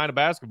different kind of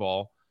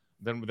basketball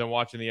than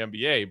watching the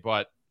NBA.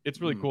 But it's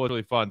really cool. It's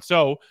really fun.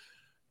 So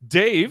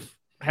Dave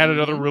had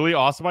another really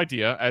awesome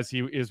idea, as he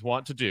is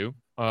wont to do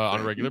on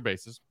a regular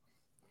basis,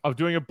 of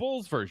doing a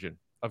Bulls version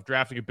of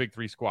drafting a Big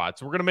 3 squad.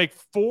 So we're going to make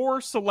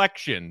 4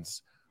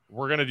 selections.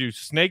 We're going to do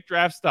snake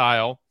draft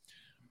style,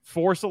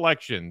 4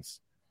 selections,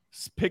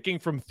 picking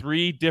from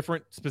 3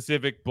 different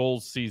specific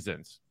Bulls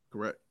seasons.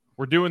 Correct.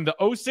 We're doing the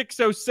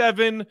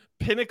 06-07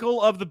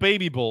 pinnacle of the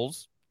Baby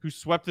Bulls, who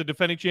swept the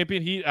defending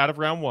champion Heat out of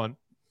round 1.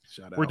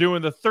 Shout out. We're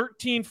doing the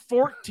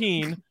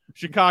 13-14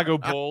 Chicago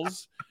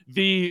Bulls.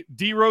 The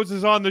D Rose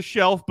is on the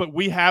shelf, but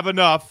we have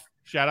enough.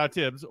 Shout out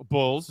Tibbs,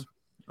 Bulls.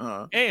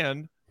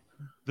 And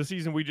the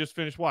season we just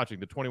finished watching,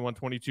 the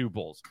 21-22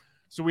 Bulls.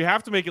 So we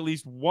have to make at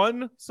least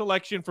one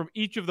selection from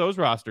each of those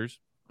rosters.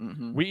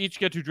 We each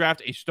get to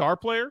draft a star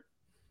player,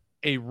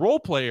 a role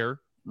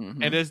player,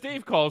 and as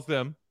Dave calls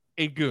them,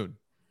 a goon.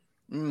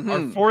 Our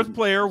 4th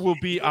player will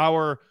be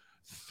our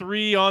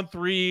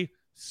 3-on-3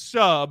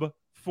 sub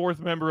 4th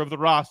member of the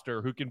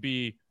roster, who can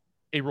be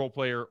a role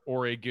player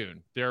or a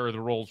goon. There are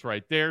the roles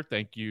right there.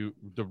 Thank you.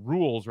 The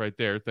rules right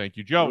there. Thank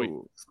you, Joey.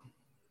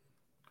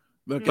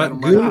 But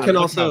goon can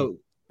also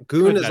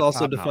goon is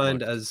also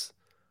defined as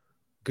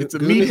it's a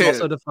goon meathead.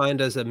 is also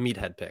defined as a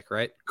meathead pick,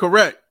 right?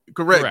 Correct.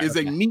 It's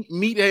a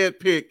meathead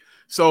pick.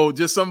 So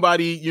just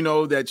somebody,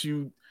 that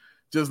you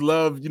just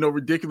love,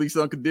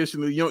 ridiculously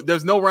unconditionally.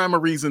 There's no rhyme or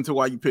reason to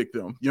why you pick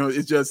them.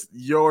 It's just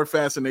your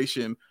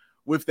fascination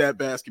with that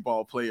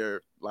basketball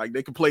player. Like,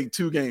 they could play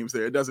 2 games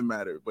there. It doesn't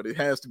matter, but it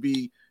has to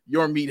be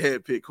your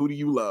meathead pick. Who do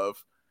you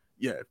love?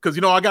 Yeah. Because,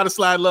 I got to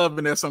slide love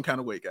in there some kind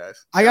of way,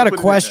 guys. I got a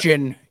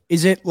question.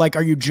 Is it like,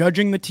 are you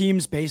judging the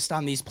teams based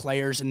on these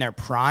players in their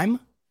prime?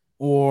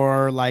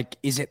 Or like,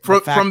 is it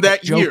the fact from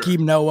that year? Joakim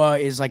Noah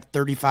is like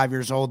 35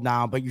 years old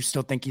now, but you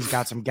still think he's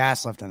got some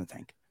gas left in the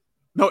tank?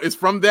 No, it's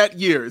from that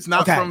year. It's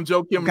not from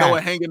Joakim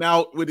Noah hanging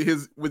out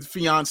with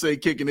fiance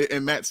kicking it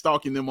and Matt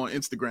stalking them on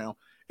Instagram.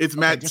 It's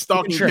Matt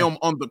stalking him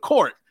on the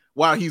court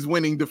while he's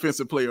winning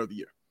Defensive Player of the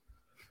Year.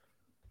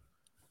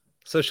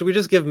 So should we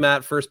just give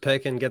Matt first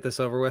pick and get this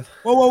over with?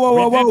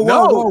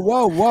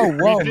 Whoa.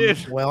 We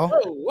did. Will,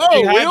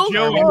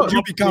 when did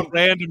you become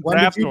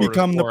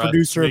the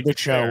producer of the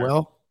show,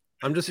 Will?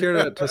 I'm just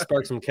here to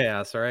spark some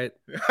chaos, all right?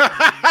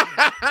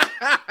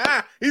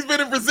 He's been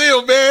in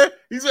Brazil, man.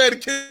 He's ready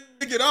to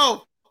kick it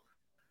off.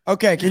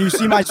 Okay, can you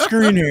see my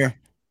screen here?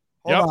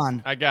 Hold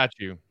on. I got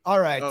you. All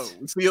right. Oh,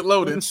 we see it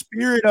loading. In the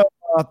spirit of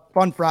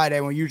Fun Friday,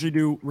 we usually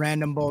do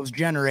Random Bulls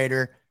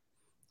Generator.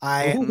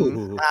 I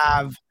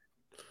have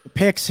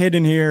picks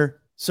hidden here.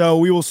 So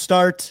we will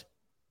start.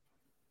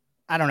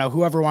 I don't know.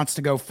 Whoever wants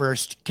to go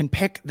first can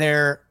pick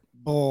their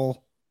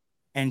bull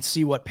and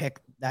see what pick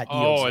that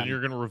yields. And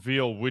you're going to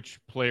reveal which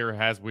player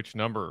has which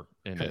number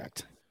in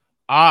Correct.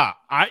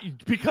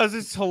 it. Because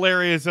it's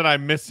hilarious and I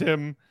miss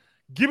him.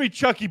 Give me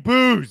Chucky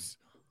Booze.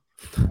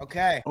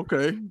 Okay.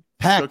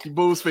 Peck. Chucky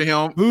Booze for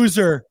him.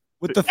 Boozer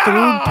with the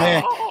third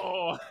pick.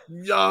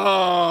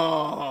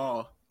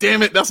 Yo,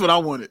 damn it. That's what I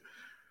wanted.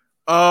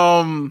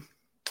 I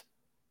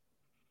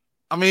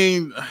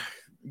mean,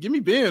 give me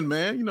Ben,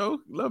 man.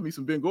 Love me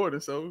some Ben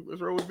Gordon. So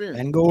let's roll with Ben.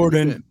 Ben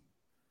Gordon.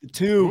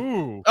 2.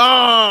 Ooh.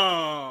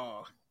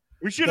 Oh,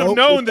 we should have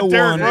known that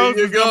Derrick Rose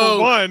was number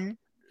 1.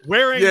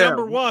 Wearing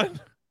number 1.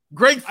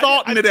 Great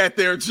thought into that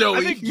there, Joey.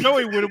 I think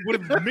Joey would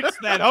have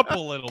mixed that up a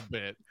little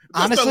bit.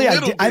 Honestly,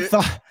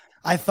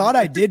 I thought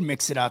I did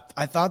mix it up.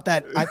 I thought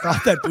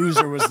that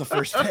Boozer was the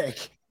first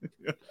pick.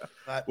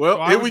 But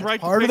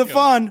Part of the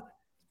fun.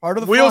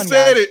 Will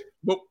said it,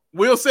 but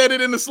Will said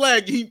it in the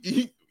Slack.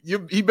 He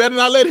better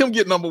not let him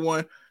get number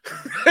 1.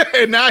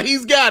 And now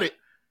he's got it.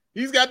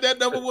 He's got that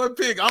number 1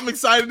 pick. I'm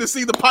excited to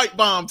see the pipe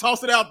bomb.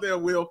 Toss it out there,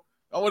 Will.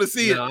 I want to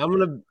see it.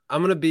 I'm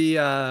gonna be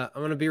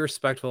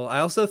respectful. I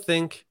also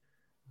think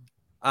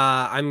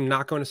I'm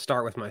not going to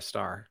start with my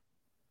star.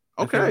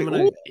 Okay.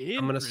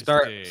 I'm gonna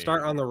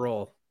start on the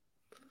roll.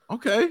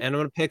 Okay. And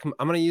I'm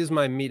gonna use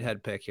my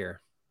meathead pick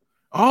here.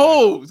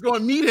 Oh, he's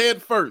going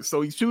meathead first.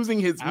 So he's choosing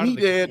his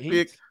meathead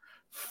pick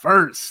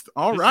first.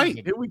 All right,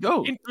 here we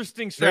go.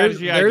 Interesting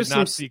strategy. I did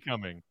not see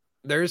coming.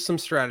 There's some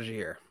strategy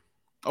here.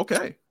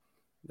 Okay.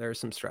 There's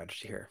some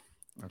strategy here.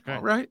 Okay.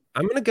 All right.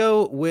 I'm gonna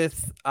go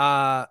with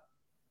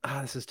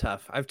this is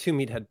tough. I have 2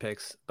 meathead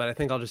picks, but I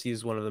think I'll just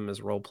use one of them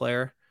as role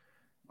player.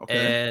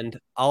 Okay. And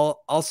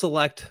I'll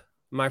select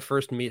my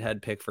first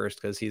meathead pick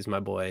first because he's my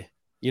boy.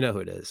 You know who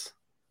it is.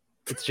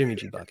 It's Jimmy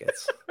G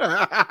Buckets.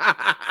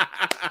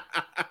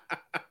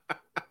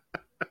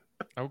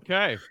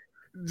 Okay.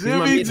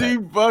 Jimmy G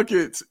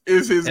Buckets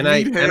is his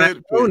meathead and I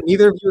pick. know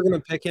neither of you are gonna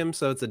pick him,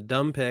 so it's a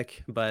dumb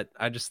pick, but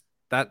I just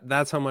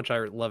that's how much I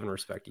love and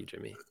respect you,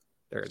 Jimmy.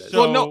 There it is.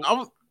 So no,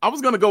 I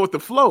was gonna go with the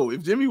flow.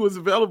 If Jimmy was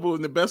available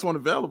and the best one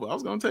available, I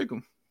was gonna take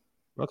him.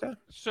 Okay.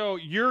 So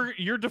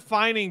you're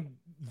defining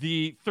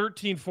the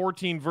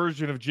 13-14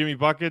 version of Jimmy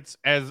Buckets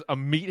as a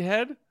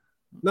meathead?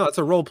 No, it's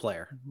a role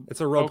player.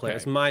 It's a role player.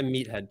 It's my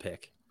meathead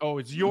pick. Oh,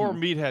 it's your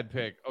meathead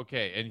pick.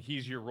 Okay, and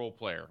he's your role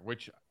player,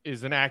 which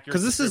is an accurate.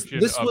 Because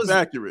this was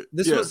accurate.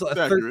 This was a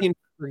 13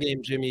 per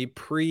game Jimmy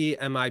pre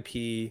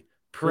MIP,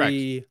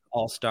 pre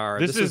All Star.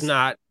 This is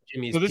not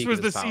Jimmy's. So this was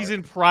the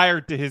season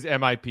prior to his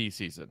MIP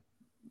season.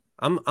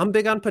 I'm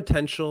big on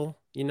potential.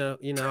 You know,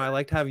 I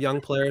like to have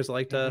young players. I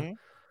like to,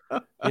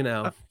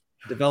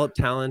 develop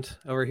talent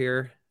over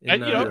here.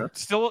 And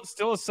still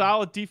a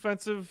solid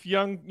defensive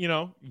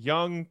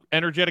young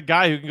energetic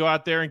guy who can go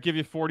out there and give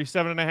you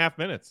 47.5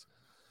 minutes.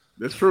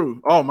 That's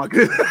true. Oh my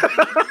goodness.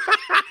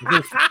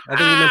 I think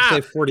you meant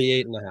to say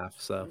 48.5.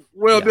 So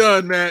well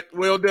done, Matt.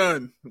 Well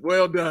done.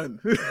 I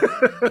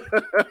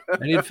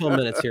need full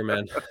minutes here,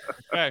 man.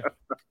 Okay.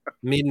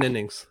 Maiden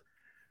innings.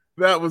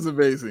 That was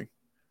amazing.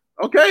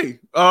 Okay.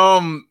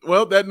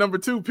 Well, that number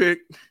 2 pick,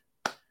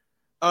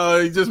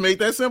 you just made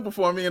that simple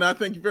for me, and I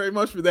thank you very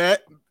much for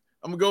that.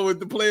 I'm gonna go with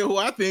the player who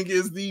I think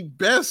is the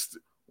best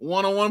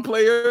one-on-one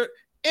player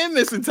in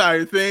this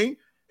entire thing,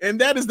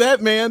 and that is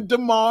that man,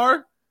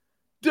 DeMar,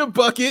 the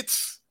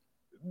Buckets,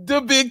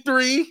 the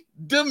BIG3,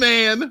 the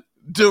man,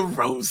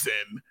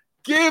 DeRozan.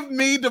 Give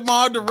me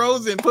DeMar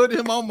DeRozan. Put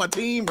him on my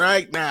team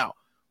right now.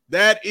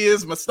 That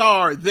is my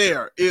star.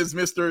 There is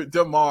Mr.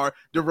 DeMar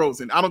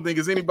DeRozan. I don't think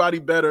there's anybody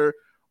better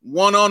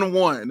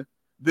one-on-one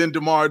than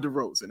DeMar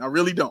DeRozan. I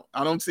really don't.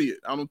 I don't see it.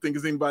 I don't think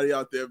there's anybody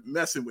out there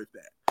messing with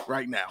that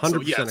right now.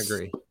 100%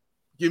 agree.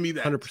 Give me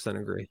that. 100%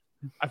 agree.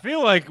 I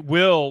feel like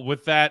Will,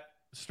 with that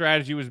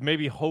strategy, was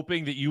maybe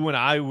hoping that you and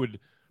I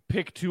would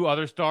pick 2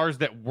 other stars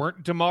that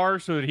weren't DeMar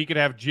so that he could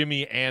have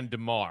Jimmy and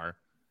DeMar.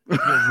 I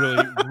feel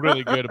really,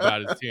 really good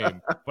about his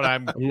team. But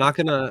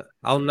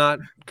I'll not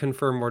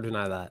confirm or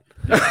deny that.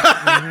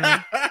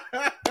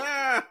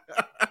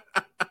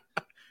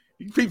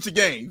 You peeps your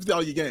game. You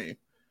tell your game.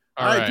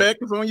 All right, Peck,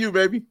 it's on you,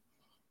 baby.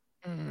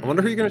 I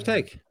wonder who you're going to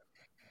take.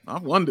 I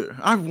wonder.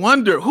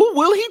 Who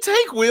will he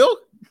take, Will?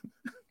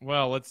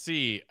 Well, let's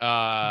see.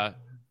 Can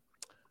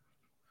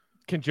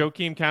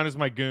Joakim count as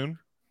my goon?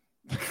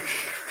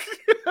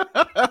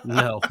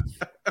 No,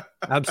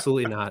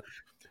 absolutely not.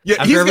 Yeah,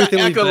 After he's got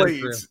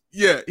accolades.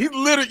 Yeah, he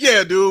literally.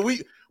 Yeah,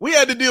 dude. We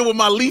had to deal with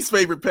my least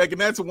favorite Peck,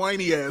 and that's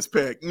whiny ass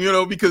Peck.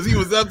 Because he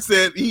was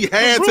upset. He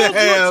had to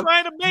have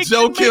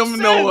Joakim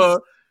Noah.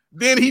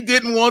 Then he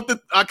didn't want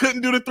I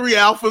couldn't do the 3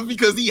 alphas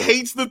because he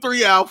hates the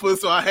 3 alphas,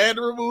 so I had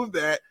to remove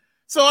that.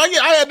 So I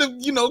had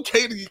to,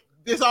 cater.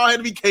 This all had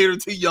to be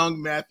catered to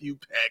young Matthew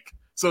Peck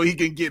so he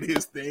can get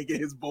his thing and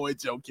his boy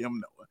Joakim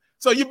Noah.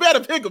 So you better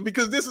pick him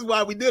because this is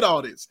why we did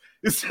all this.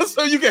 It's just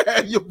so you can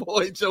have your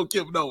boy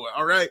Joakim Noah,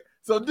 all right?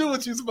 So do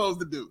what you're supposed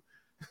to do.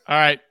 All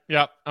right.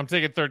 Yep. I'm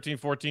taking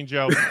 13-14,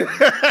 Joe.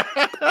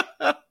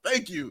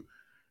 Thank you.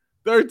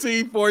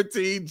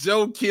 13-14,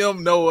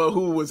 Joakim Noah,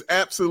 who was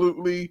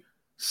absolutely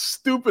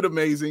stupid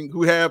amazing,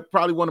 who had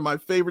probably one of my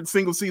favorite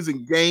single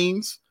season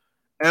games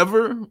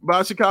ever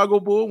by Chicago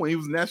Bull when he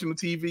was national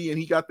TV and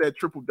he got that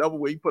triple-double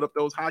where he put up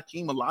those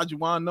Hakeem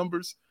Olajuwon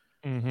numbers.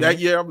 Mm-hmm. That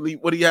year, I believe,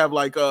 what do you have,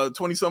 like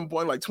 20-something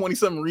point, like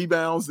 20-something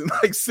rebounds and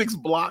like 6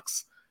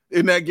 blocks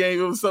in that game?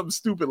 It was something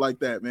stupid like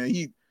that, man.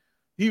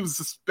 He was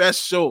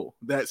special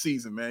that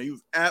season, man. He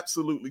was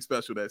absolutely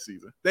special that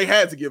season. They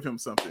had to give him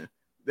something.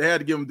 They had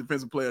to give him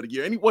Defensive Player of the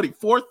Year. And he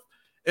fourth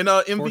in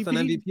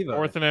MVP?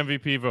 Fourth in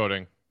MVP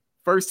voting.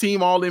 First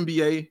team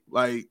All-NBA.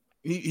 Like,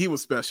 he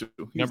was special.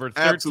 Number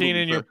 13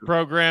 in your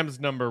programs,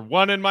 number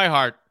 1 in my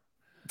heart.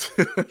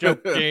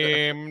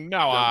 Joakim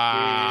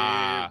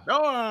Noah.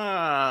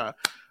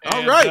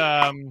 All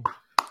right.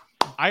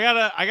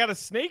 I got a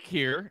snake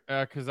here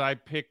because I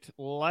picked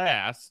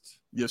last.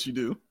 Yes, you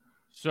do.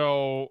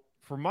 So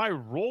for my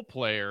role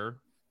player,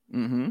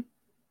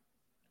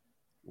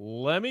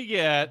 let me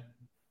get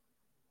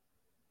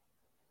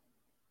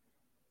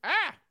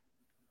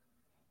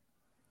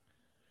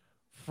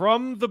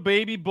from the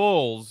Baby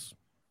Bulls.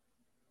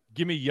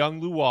 Give me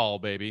young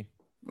Luol, baby.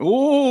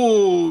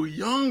 Oh,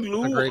 young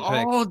Lou. Great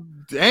pick. Oh,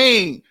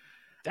 dang.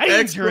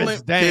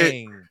 Dangerous,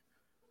 dang. Pick.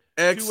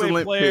 Excellent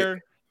Two-way player,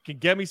 pick. can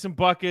get me some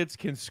buckets,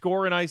 can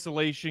score in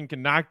isolation,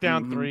 can knock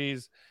down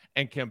threes,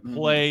 and can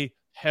play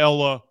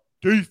hella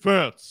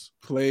defense.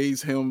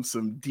 Plays him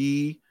some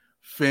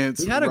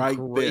defense. He had a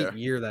great there.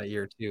 year that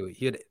year, too.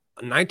 He had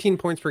 19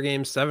 points per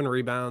game, 7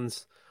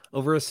 rebounds,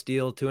 over a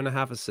steal,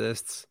 2.5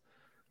 assists.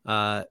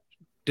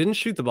 Didn't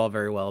shoot the ball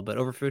very well, but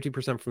over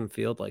 50% from the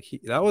field. Like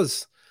that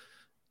was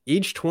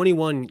age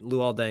 21.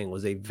 Luol Deng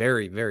was a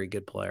very, very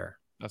good player.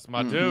 That's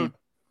my dude.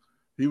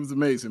 He was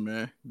amazing,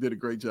 man. Did a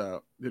great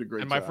job.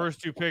 And my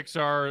first two picks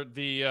are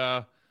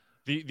the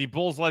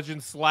Bulls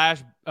legends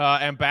 /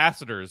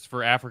 ambassadors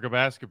for Africa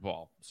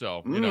basketball.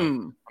 So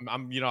I'm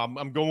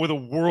going with a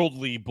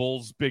worldly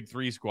Bulls Big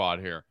 3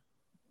 squad here.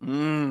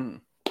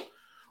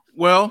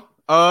 Well,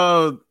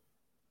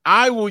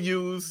 I will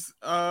use.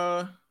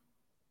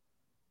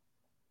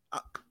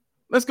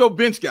 Let's go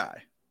bench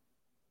guy.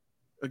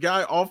 A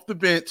guy off the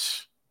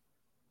bench.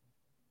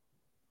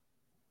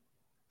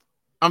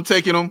 I'm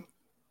taking him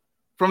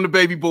from the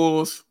baby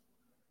Bulls.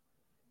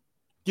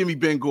 Give me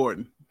Ben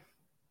Gordon.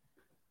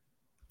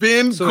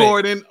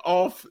 Gordon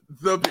off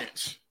the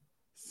bench.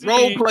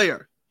 Role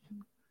player.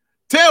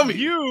 Tell me.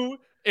 You,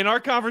 in our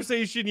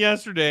conversation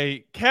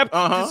yesterday, kept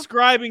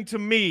describing to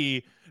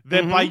me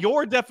that by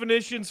your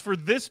definitions for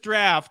this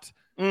draft,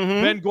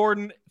 Ben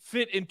Gordon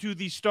fit into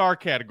the star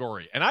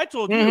category. And I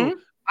told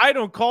you, I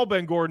don't call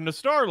Ben Gordon a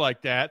star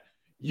like that.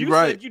 You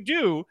said you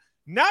do.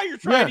 Now you're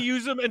trying to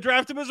use him and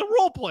draft him as a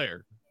role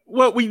player.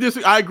 Well,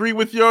 I agree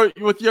with your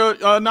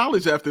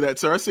knowledge after that,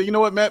 sir. I said, you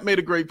know what, Matt made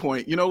a great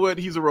point. You know what?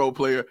 He's a role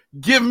player.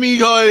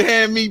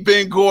 Hand me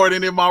Ben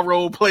Gordon in my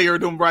role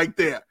playerdom right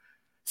there.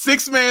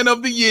 6th man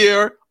of the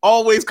year,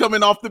 always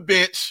coming off the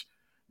bench.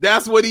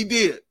 That's what he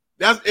did.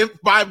 That's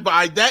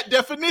by that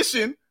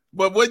definition.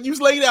 But what you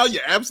laid out,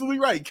 you're absolutely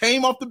right. He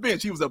came off the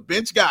bench. He was a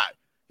bench guy.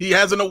 He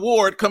has an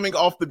award coming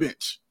off the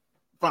bench.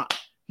 Fine.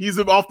 He's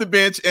off the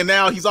bench, and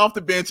now he's off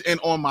the bench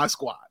and on my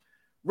squad.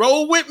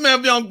 Roll with me,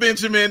 young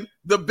Benjamin.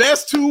 The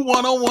best 2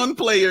 one-on-one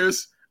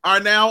players are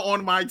now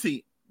on my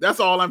team. That's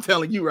all I'm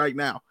telling you right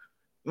now.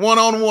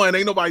 1-on-1,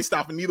 ain't nobody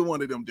stopping neither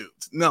one of them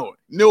dudes. No,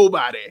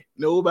 nobody.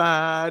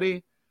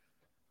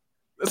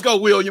 Let's go,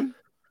 William.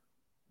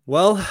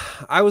 Well,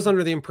 I was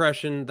under the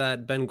impression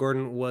that Ben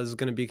Gordon was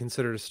going to be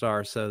considered a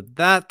star, so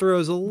that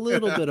throws a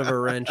little bit of a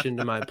wrench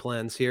into my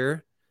plans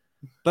here.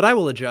 But I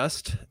will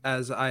adjust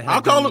as I have.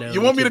 I'll call him. You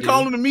want me to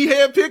call him the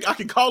meathead pick? I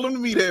can call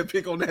him the meathead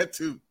pick on that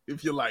too,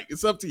 if you like.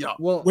 It's up to y'all.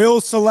 Well,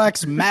 Will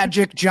selects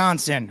Magic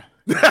Johnson.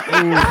 Yes,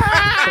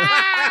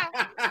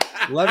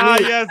 the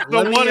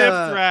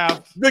what-if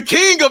draft. The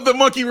king of the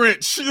monkey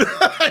wrench.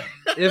 What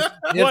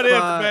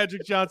if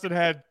Magic Johnson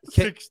had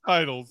 6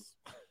 titles?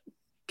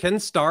 Can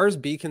stars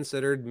be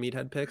considered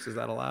meathead picks? Is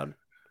that allowed?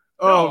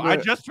 No, I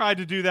just tried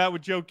to do that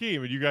with Joakim,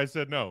 and you guys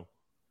said no.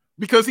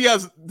 Because he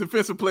has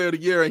Defensive Player of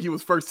the Year, and he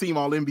was first team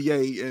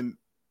All-NBA, and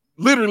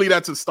literally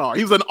that's a star.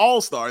 He was an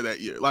All-Star that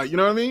year. Like, you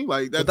know what I mean?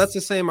 Like that's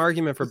the same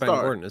argument for Ben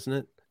Gordon, isn't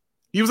it?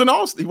 He was an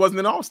All-Star. He wasn't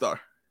an All-Star.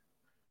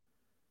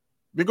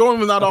 Ben Gordon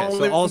was not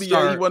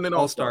All-Star. He wasn't an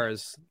All-Star.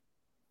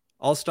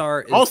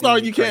 All-Star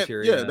you can't.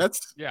 Criteria.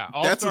 That's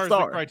a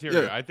star.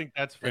 Criteria. Yeah. I think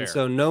that's fair. And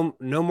so no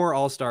more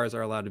All-Stars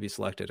are allowed to be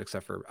selected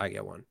except for I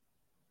get one.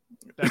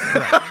 That's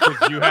correct.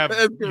 Because you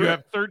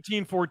have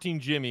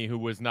 13-14 Jimmy, who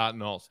was not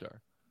an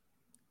All-Star.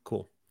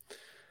 Cool.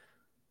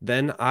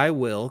 Then I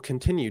will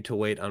continue to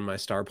wait on my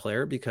star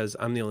player because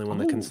I'm the only one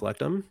that can select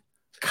them.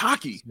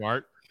 Cocky.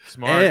 Smart.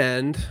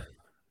 And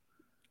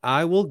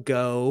I will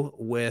go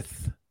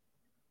with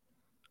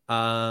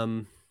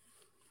I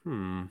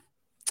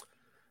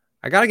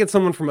got to get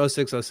someone from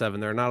 06-07.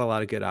 There are not a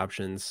lot of good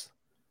options.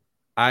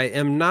 I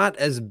am not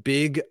as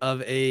big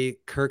of a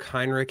Kirk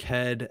Heinrich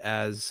head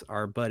as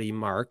our buddy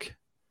Mark,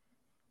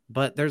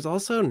 but there's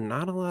also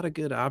not a lot of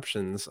good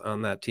options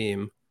on that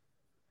team.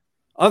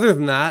 Other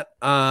than that,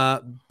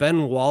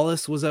 Ben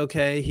Wallace was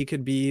okay. He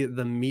could be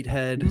the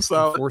meathead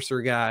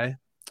enforcer guy.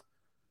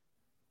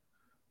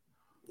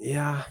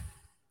 Yeah,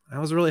 I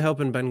was really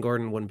hoping Ben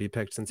Gordon wouldn't be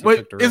picked since he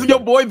picked around. Isn't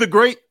your boy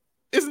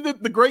isn't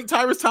it the great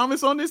Tyrese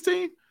Thomas on this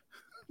team?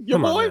 Your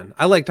Come boy? on, man.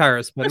 I like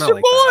Tyrese, but that's not your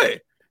like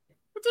boy.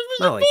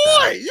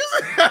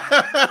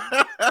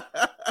 That.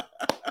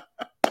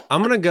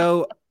 I'm gonna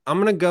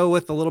go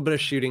with a little bit of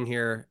shooting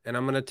here, and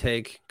I'm gonna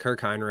take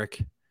Kirk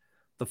Heinrich,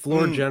 the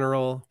floor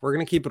general. We're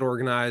gonna keep it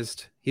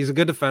organized. He's a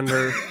good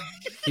defender.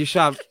 He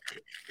shot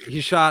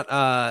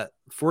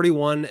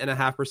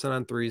 41.5%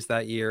 on threes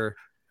that year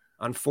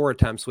on 4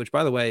 attempts, which,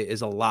 by the way,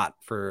 is a lot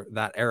for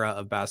that era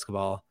of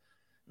basketball.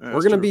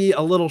 We're going to be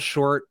a little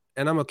short,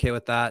 and I'm okay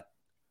with that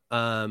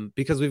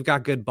because we've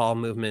got good ball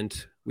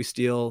movement. We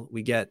steal,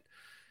 we get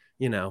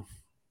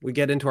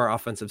into our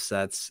offensive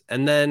sets.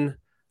 And then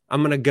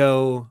I'm going to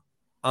go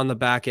on the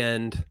back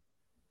end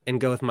and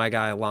go with my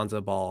guy,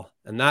 Lonzo Ball.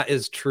 And that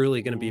is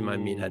truly going to be my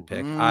meathead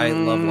pick. I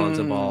love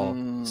Lonzo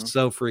Ball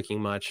so freaking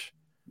much.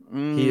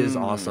 He is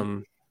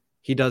awesome.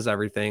 He does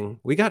everything.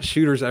 We got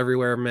shooters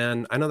everywhere,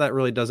 man. I know that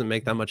really doesn't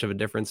make that much of a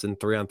difference in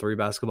 3-on-3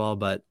 basketball,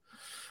 but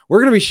we're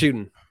going to be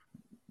shooting.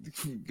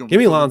 Give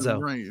me Lonzo.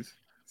 He's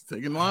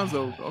taking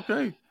Lonzo.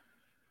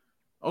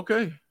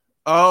 Okay.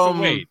 So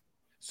wait.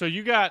 So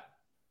you got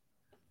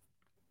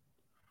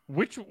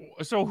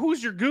so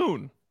who's your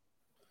goon?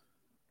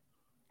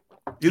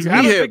 His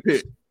meathead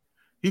pick.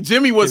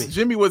 Jimmy was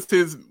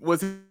his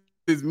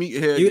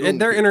meathead. And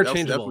they're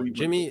interchangeable.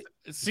 Jimmy.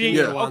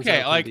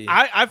 Okay. Like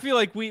I feel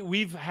like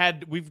we've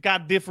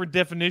got different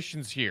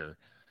definitions here.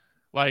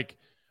 Like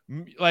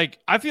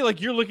I feel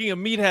like you're looking at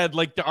meathead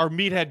like our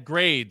meathead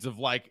grades of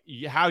like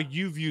how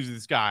you view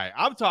this guy.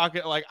 I'm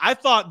talking like I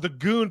thought the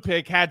goon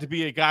pick had to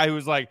be a guy who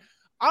was like,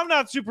 I'm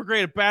not super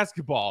great at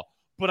basketball,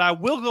 but I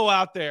will go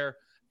out there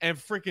and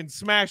freaking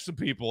smash some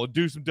people and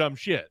do some dumb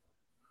shit.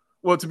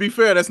 Well, to be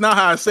fair, that's not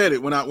how I said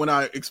it when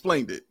I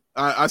explained it.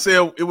 I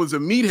said it was a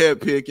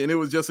meathead pick, and it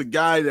was just a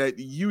guy that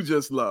you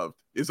just loved.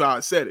 Is how I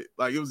said it.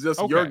 Like it was just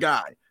your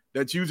guy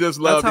that you just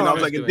loved, and I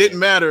was like, it didn't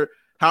matter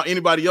how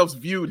anybody else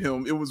viewed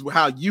him. It was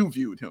how you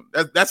viewed him.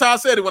 That's how I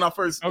said it when I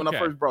first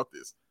brought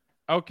this.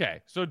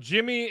 Okay, so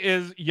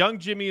young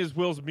Jimmy is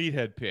Will's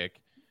meathead pick.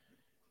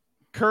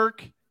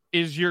 Kirk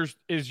is your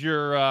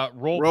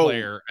role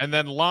player, and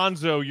then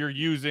Lonzo you're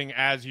using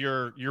as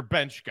your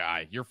bench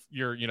guy, your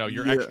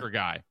extra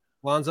guy.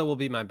 Lonzo will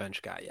be my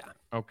bench guy, yeah.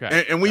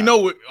 Okay, and we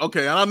know. And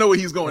I know where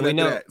he's going.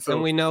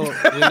 And we know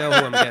who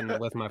I'm getting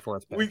with my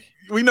fourth pick.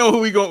 We know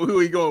who he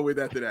going with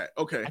after that.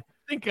 Okay, I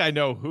think I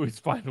know who his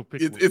final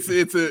pick. It's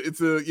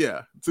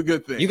a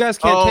good thing. You guys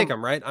can't take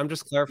him, right? I'm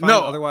just clarifying.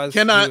 No, otherwise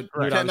cannot.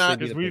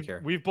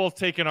 We've both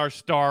taken our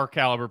star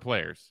caliber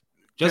players.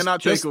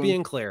 Just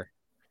being clear.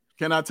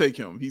 Cannot take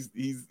him.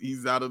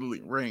 He's out of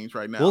the range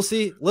right now. We'll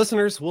see,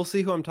 listeners. We'll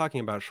see who I'm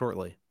talking about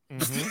shortly.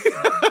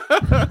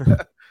 Mm-hmm.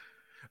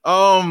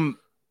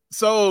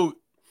 So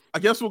I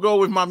guess we'll go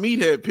with my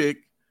meathead pick,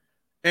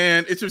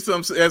 and it's just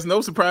as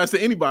no surprise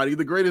to anybody,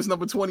 the greatest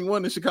number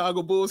 21 in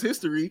Chicago Bulls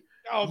history.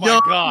 Oh my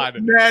God,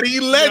 Matty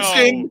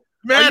Legend!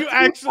 No. Are you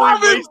actually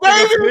wasting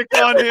a pick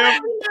on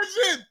him?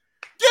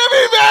 Give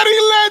me Matty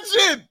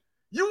Legend!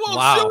 You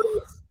won't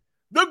shoot us.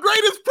 The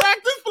greatest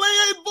practice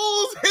player in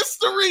Bulls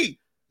history.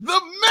 The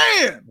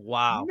man.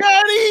 Wow.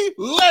 Matty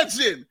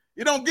Legend.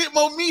 You don't get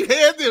more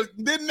meathead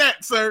than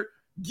that, sir.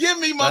 Give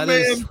me my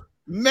man.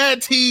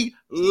 Matty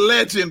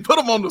Legend. Put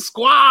him on the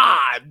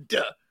squad.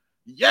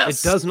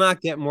 Yes. It does not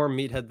get more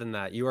meathead than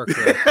that. You are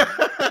correct.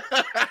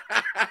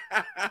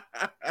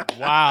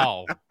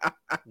 Wow.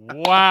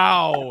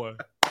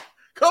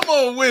 Come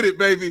on with it,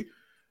 baby.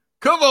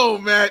 Come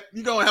on, Matt.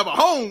 You're going to have a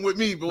home with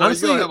me, boy.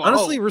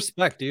 Honestly,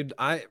 respect, dude.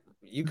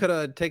 You could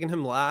have taken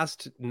him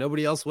last.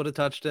 Nobody else would have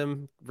touched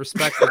him.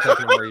 Respect for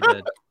taking him where you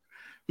did.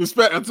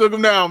 Respect. I took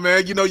him down,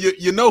 man. You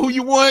know who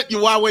you want.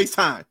 Why waste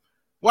time?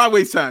 Why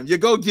waste time? You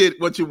go get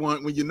what you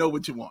want when you know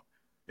what you want.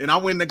 And I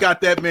went and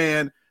got that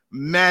man,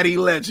 Matty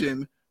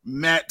Legend,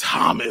 Matt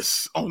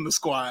Thomas on the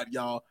squad,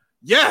 y'all.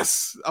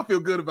 Yes, I feel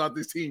good about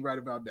this team right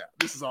about now.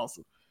 This is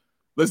awesome.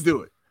 Let's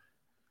do it.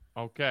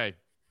 Okay.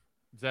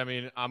 Does that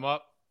mean I'm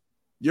up?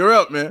 You're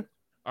up, man.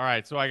 All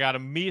right, so I got a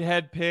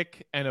meathead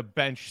pick and a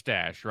bench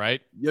stash,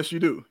 right? Yes, you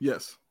do.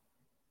 Yes.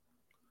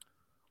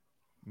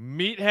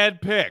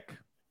 Meathead pick.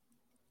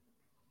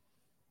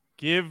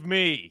 Give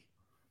me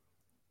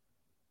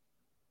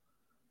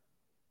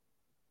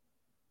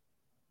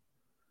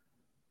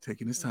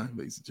taking his time,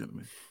 ladies and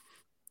gentlemen.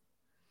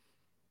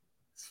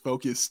 He's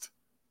focused.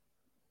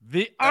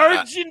 The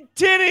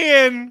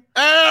Argentinian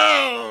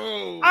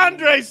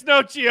Andres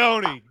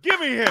Nocioni. Give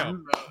me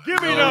him.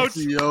 Give me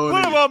Nocioni.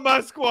 Put him on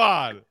my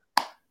squad.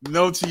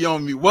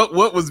 Nocioni. What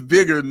was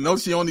bigger,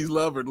 Nocioni's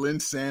love or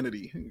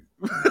Linsanity?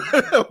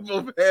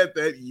 Both had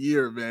that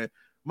year, man.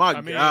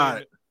 My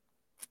God.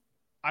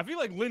 I feel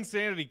like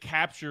Linsanity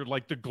captured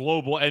like the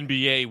global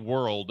NBA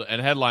world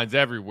and headlines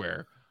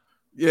everywhere.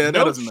 Yeah,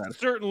 that doesn't matter.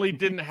 Certainly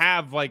didn't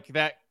have like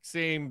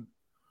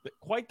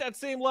quite that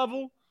same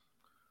level.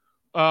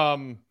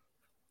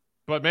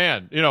 But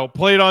man,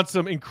 played on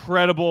some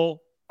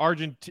incredible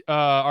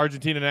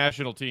Argentina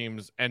national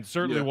teams and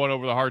certainly won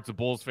over the hearts of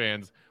Bulls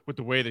fans with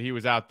the way that he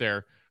was out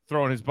there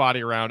throwing his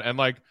body around. And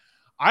like,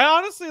 I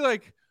honestly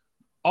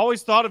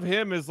always thought of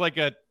him as like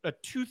a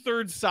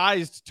 2/3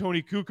 sized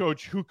Tony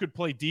Kukoc who could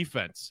play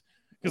defense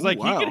because he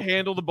could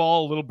handle the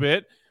ball a little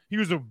bit. He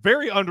was a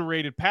very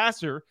underrated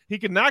passer. He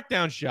could knock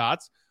down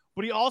shots,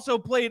 but he also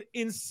played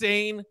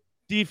insane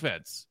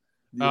defense.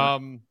 Yeah.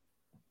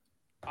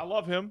 I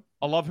love him.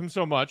 I love him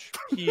so much.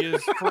 He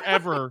is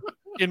forever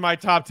in my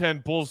top 10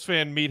 Bulls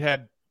fan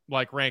meathead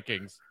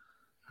rankings.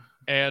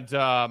 And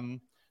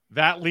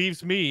that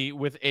leaves me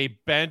with a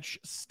bench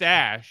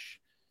stash.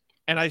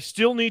 And I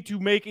still need to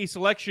make a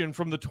selection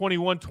from the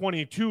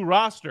 21-22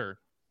 roster.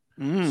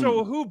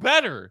 So who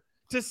better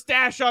to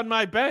stash on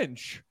my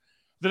bench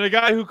than a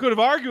guy who could have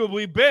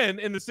arguably been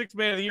in the 6th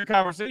man of the year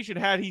conversation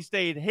had he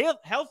stayed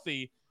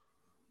healthy?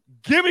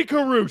 Give me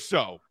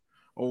Caruso.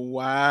 Oh,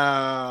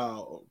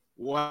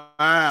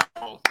 wow.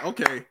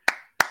 Okay.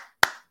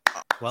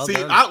 Well,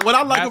 see, what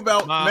I like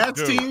about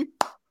Matt's team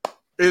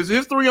is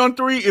his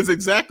 3-on-3 is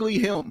exactly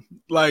him.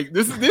 Like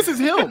this is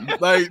him.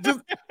 Like just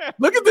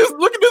look at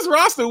this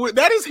roster.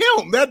 That is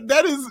him.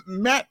 That is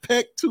Matt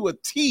Peck to a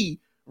T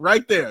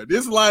right there.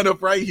 This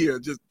lineup right here.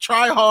 Just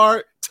try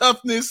hard,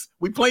 toughness.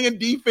 We playing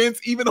defense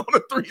even on a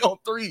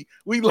 3-on-3.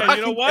 We like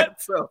you know what?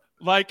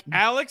 Like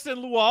Alex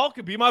and Luol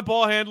could be my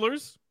ball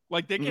handlers.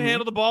 Like they can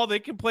handle the ball. They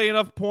can play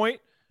enough point.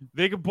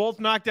 They can both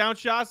knock down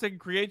shots. They can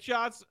create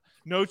shots.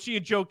 Nochi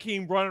and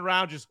Joakim running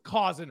around just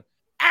causing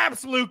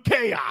absolute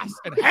chaos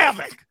and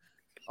havoc.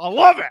 I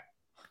love it.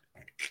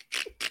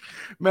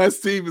 Matt's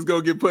team is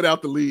going to get put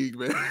out the league,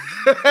 man.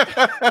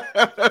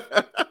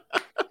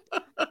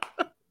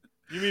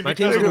 You mean my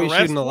team's going to be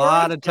shooting a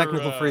lot of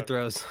technical free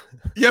throws.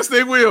 Yes,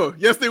 they will.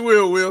 Yes, they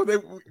will, Will. They're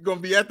going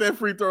to be at that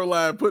free throw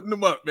line putting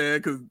them up, man,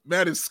 because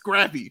Matt is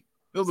scrappy.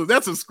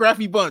 That's a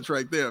scrappy bunch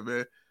right there,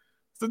 man.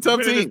 It's a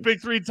tough team. This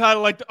Big 3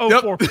 title like the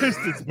 04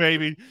 Pistons,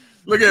 baby.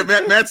 Look at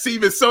Matt's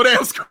team is so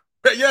damn scrappy.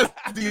 Yes,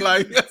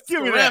 D-Light.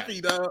 Give me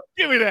scrappy, dog.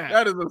 Give me that.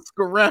 That is a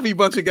scrappy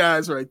bunch of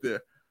guys right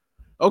there.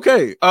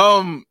 Okay.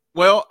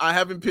 Well, I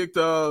haven't picked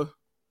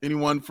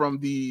anyone from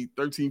the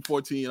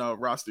 13-14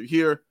 roster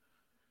here.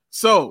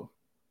 So,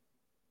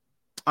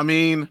 I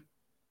mean,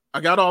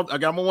 I got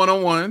my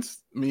one-on-ones.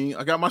 I mean,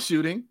 I got my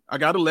shooting. I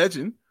got a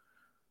legend.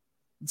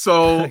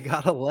 So I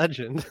got a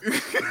legend.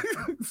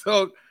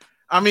 So,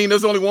 I mean,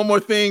 there's only one more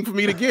thing for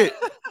me to get.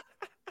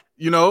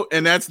 You know,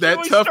 and that's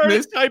that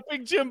toughness.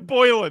 Typing Jim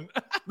Boylan.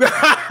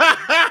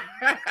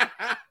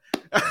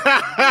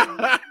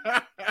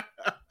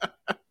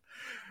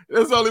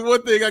 There's only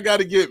one thing I got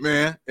to get,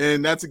 man,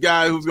 and that's a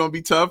guy who's going to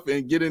be tough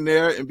and get in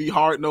there and be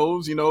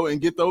hard-nosed, you know, and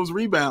get those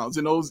rebounds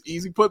and those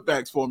easy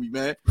putbacks for me,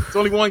 man. There's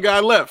only one guy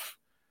left,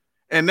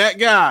 and that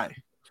guy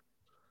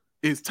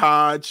is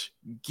Taj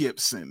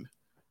Gibson.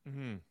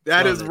 Mm-hmm.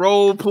 That is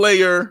role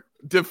player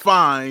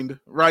defined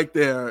right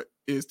there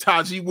is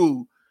Taji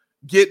Wu.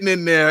 Getting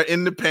in there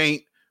in the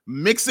paint,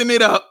 mixing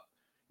it up,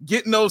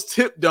 getting those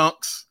tip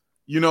dunks,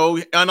 you know,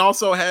 and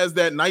also has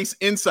that nice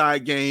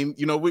inside game.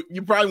 You know,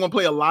 you probably want to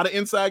play a lot of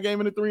inside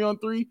game in the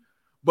 3-on-3,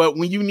 but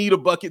when you need a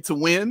bucket to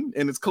win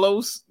and it's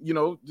close, you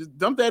know, just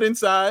dump that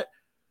inside.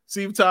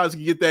 See if Taj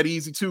can get that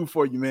easy two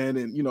for you, man,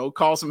 and, you know,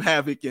 cause some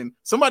havoc. And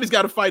somebody's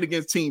got to fight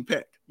against Team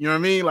Peck. You know what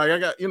I mean?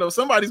 Like,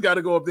 somebody's got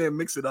to go up there and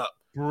mix it up.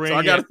 So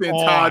I got to send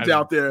Taj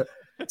out there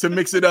to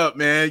mix it up,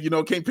 man. You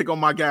know, can't pick on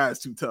my guys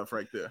too tough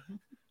right there.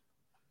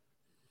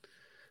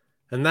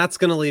 And that's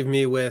going to leave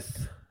me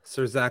with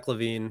Sir Zach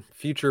LaVine,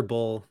 future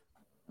Bull,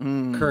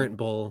 current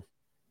Bull,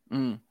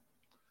 and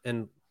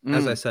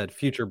as I said,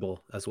 future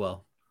Bull as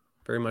well.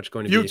 Very much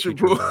going to be a future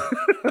Bull.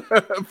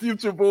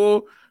 Future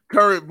Bull,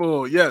 current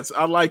Bull. Yes,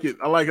 I like it.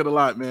 I like it a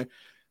lot, man.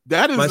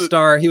 That is my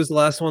star. He was the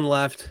last one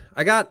left.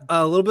 I got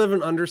a little bit of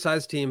an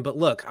undersized team, but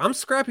look, I'm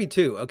scrappy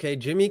too. Okay,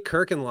 Jimmy,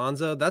 Kirk, and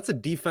Lonzo. That's a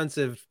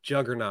defensive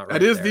juggernaut.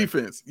 Right, that is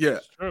defense. Yeah,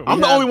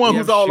 I'm the only one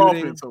who's all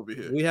shooting, offense over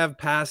here. We have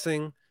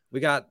passing. We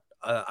got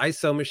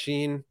ISO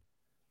machine.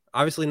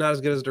 Obviously not as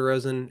good as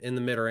DeRozan in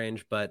the mid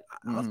range, but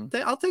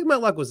I'll take my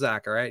luck with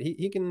Zach. All right,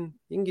 he can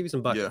give you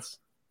some buckets.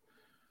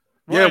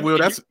 Yeah, Will.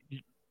 That's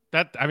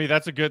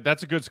a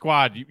good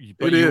squad.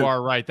 You are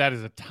right. That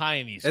is a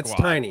tiny squad.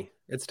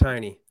 It's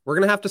tiny. We're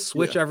gonna have to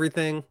switch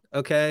everything.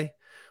 Okay,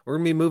 we're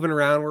gonna be moving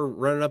around. We're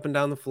running up and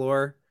down the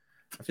floor.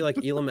 I feel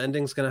like Elam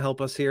Ending's gonna help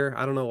us here.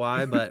 I don't know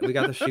why, but we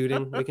got the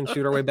shooting. We can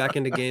shoot our way back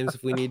into games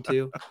if we need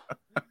to.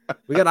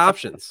 We got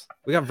options.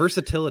 We got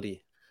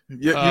versatility.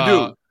 Yeah, you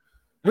do.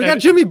 We got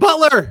Jimmy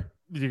Butler.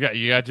 You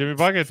got Jimmy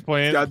Buckets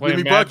playing.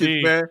 Jimmy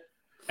Buckets, man.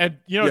 And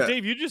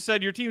Dave, you just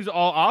said your team's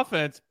all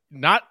offense.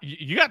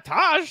 You got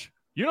Taj.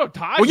 You know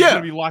Taj is going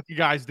to be locking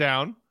guys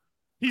down.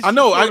 I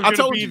know. I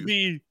told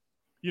you.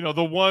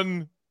 The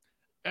one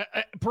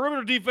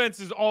perimeter defense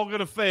is all going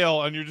to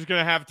fail, and you're just going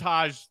to have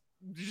Taj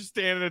just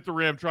standing at the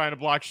rim trying to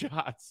block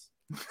shots.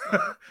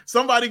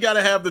 Somebody got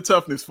to have the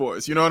toughness for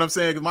us. You know what I'm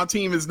saying? Because my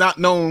team is not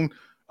known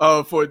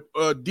for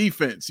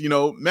defense. You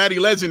know, Matty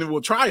Legend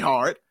will try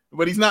hard,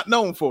 but he's not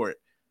known for it.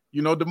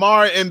 You know,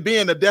 DeMar and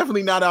Ben are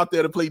definitely not out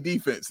there to play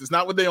defense. It's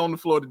not what they're on the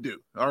floor to do.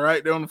 All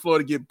right, they're on the floor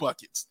to get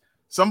buckets.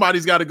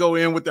 Somebody's got to go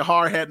in with the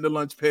hard hat and the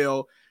lunch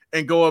pail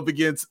and go up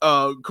against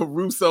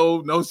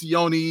Caruso,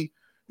 Nocioni,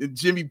 and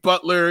Jimmy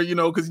Butler. You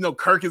know, because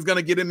Kirk is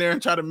gonna get in there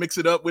and try to mix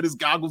it up with his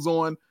goggles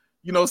on.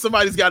 You know,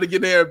 somebody's got to get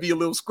in there and be a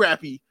little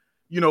scrappy.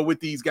 You know, with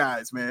these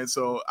guys, man.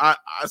 So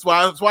that's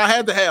why I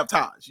had to have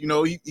Taj. You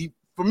know, he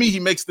for me, he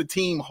makes the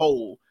team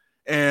whole,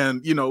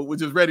 and we're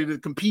just ready to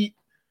compete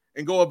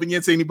and go up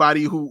against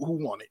anybody who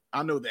want it.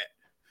 I know that.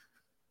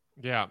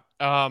 Yeah.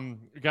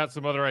 We got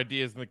some other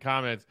ideas in the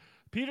comments.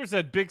 Peter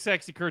said big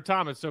sexy Kurt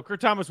Thomas. So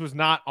Kurt Thomas was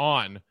not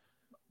on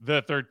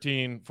the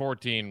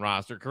 13-14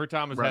 roster. Kurt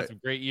Thomas had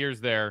some great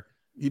years there.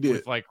 He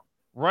did. With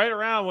right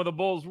around when the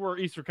Bulls were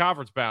Eastern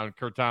Conference bound.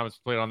 Kurt Thomas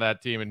played on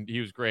that team, and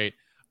he was great.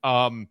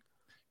 Colin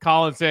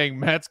saying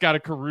Matt's got a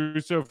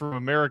Caruso from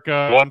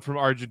America, one from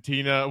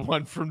Argentina,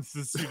 one from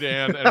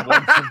Sudan, and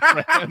one from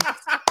France.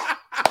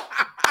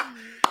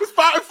 There's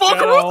 4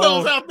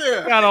 Carusos out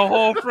there. Got a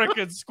whole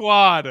freaking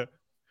squad.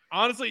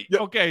 Honestly,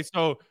 okay,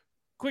 so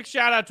quick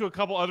shout out to a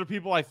couple other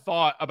people I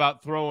thought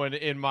about throwing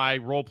in my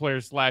role player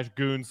 /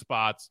 goon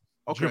spots.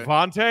 Okay.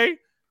 Javonte,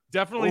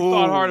 definitely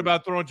thought hard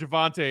about throwing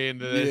Javonte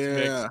into this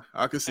mix. Yeah,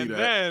 I can see that.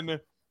 And then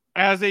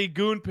as a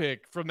goon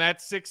pick from that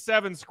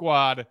 6-7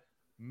 squad,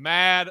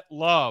 mad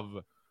love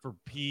for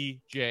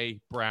PJ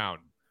Brown.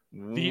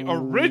 The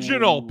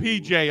original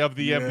PJ of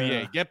the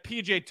NBA. Get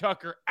PJ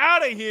Tucker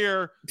out of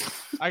here.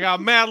 I got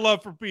mad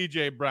love for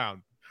PJ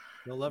Brown.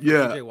 No love for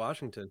PJ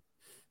Washington.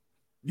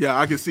 Yeah,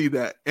 I can see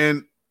that.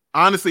 And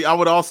honestly, I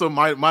would also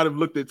might have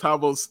looked at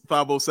Thabo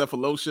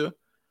Cephalosha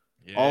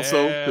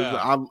also,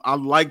 because I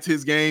liked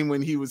his game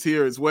when he was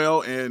here as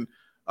well. And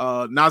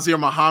Nazir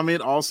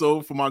Muhammad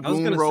also for my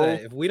goon role.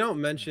 Say, if we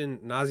don't mention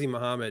Nazir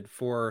Muhammad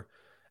for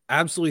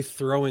absolutely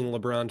throwing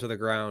LeBron to the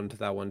ground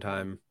that one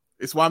time,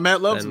 it's why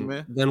Matt loves him,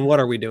 man. Then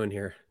what are we doing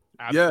here?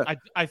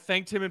 I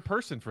thanked him in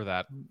person for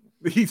that.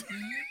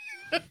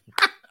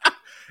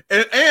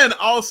 and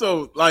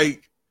also,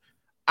 like,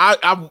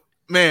 I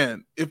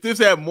man, if this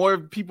had more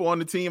people on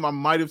the team, I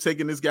might have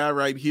taken this guy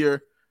right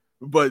here.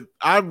 But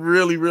I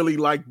really, really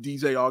liked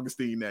DJ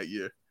Augustine that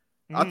year.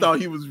 I thought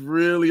he was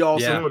really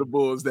awesome for the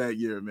Bulls that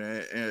year,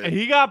 man. And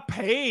he got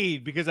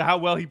paid because of how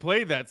well he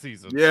played that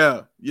season.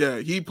 Yeah.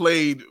 He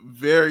played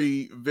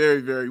very, very,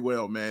 very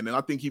well, man. And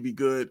I think he'd be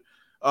good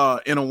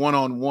in a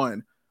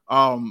one-on-one.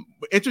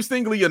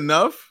 Interestingly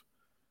enough,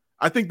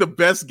 I think the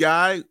best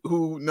guy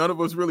who none of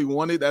us really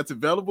wanted that's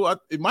available,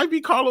 it might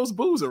be Carlos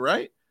Boozer,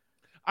 right?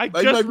 I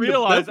just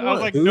realized, I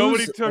was like,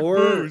 nobody took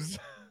Booze.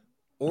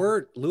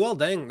 Or Luol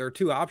Deng, there are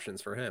two options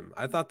for him.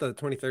 I thought the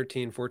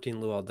 2013-14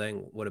 Luol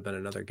Deng would have been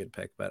another good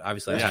pick, but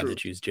obviously I had to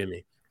choose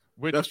Jimmy.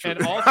 And also,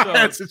 I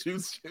had to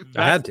choose Jimmy.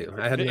 I had to.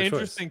 The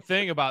interesting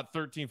thing about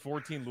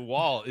 13-14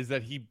 Luol is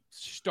that he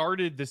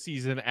started the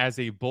season as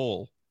a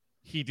Bull.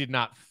 He did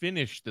not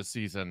finish the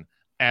season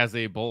as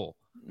a Bull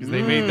because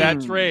they made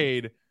that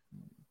trade,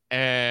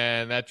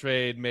 and that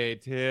trade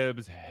made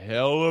Tibbs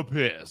hella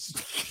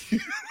pissed.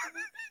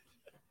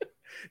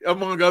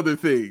 Among other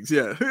things,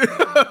 yeah.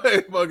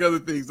 Among other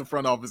things, the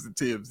front office and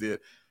Tibbs did.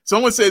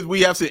 Someone says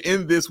we have to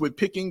end this with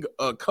picking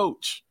a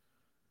coach.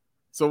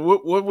 So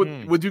what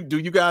would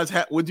you guys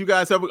have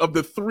of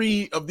the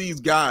three of these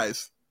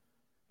guys?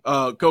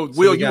 Coach so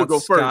Will, you would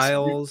go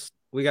first.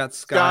 We got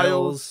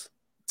Skiles,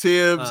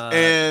 Tibbs,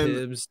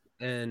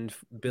 and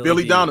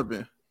Billy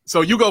Donovan.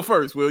 So you go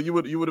first, Will.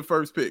 You were the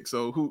first pick.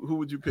 So who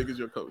would you pick as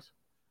your coach?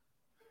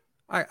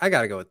 I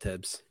got to go with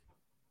Tibbs.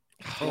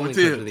 Only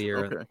coach of the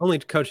year. Okay. Only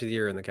coach of the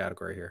year in the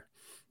category here.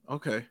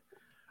 Okay.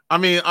 I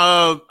mean,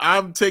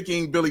 I'm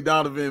taking Billy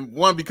Donovan,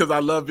 one, because I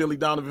love Billy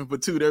Donovan,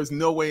 but two, there's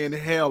no way in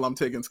hell I'm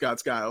taking Scott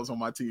Skiles on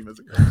my team as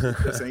a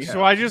coach.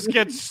 So I just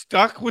get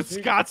stuck with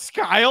Scott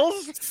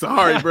Skiles?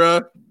 Sorry,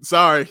 bro.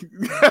 Sorry.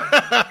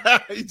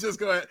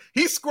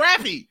 He's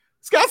scrappy.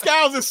 Scott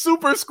Skiles is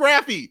super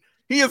scrappy.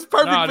 He is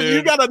perfect for you.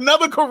 You got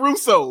another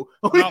Caruso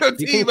on your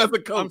team as a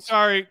coach. I'm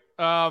sorry.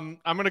 I'm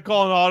going to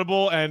call an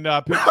audible and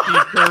pick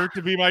Steve Kerr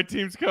to be my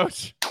team's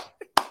coach.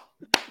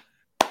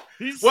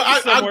 He's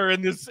somewhere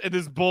in this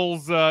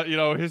Bulls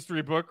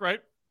history book,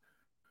 right?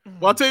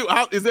 Well, I'll tell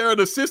you, is there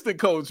an assistant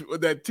coach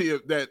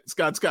that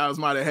Scott Skiles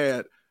might have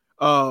had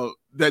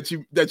that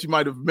you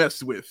might have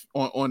messed with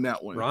on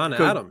that one? Ron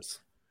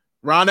Adams.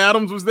 Ron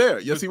Adams was there.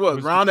 Yes, he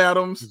was. Ron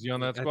Adams. Was he on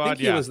that squad? I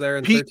think he was there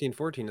in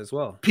 13-14 as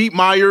well. Pete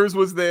Myers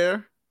was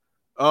there.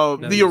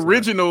 The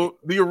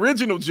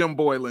original Jim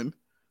Boylan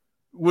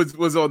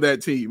was on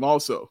that team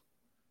also.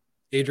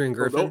 Adrian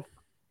Griffin.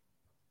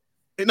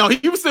 No,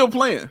 he was still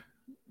playing.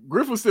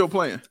 Griffin was still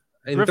playing.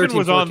 Griffin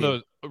was on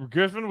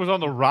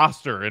the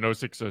roster in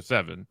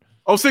 06-07.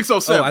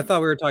 06-07. Oh, I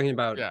thought we were talking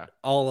about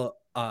all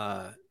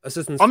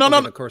assistants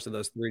over the course of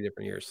those 3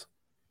 different years.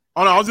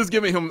 Oh no, I was just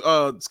giving him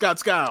Scott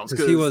Skiles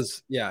because he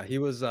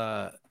was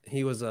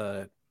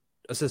a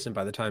assistant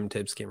by the time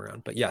Tibbs came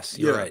around. But yes,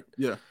 you're right.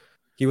 Yeah,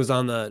 he was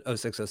on the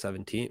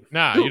 06-07 team.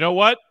 Nah, you know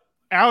what?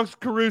 Alex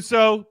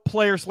Caruso,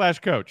 player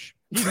 / coach.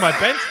 He's my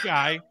bench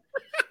guy,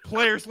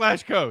 player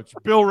 / coach,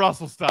 Bill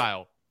Russell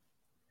style.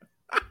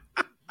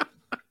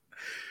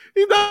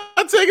 He's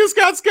not taking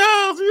Scott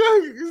Skiles.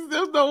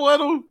 There's no one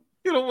who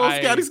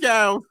want Scotty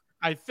Skiles.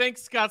 I thank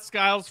Scott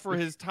Skiles for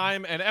his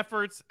time and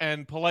efforts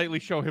and politely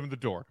show him the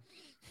door.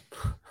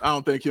 I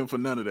don't thank him for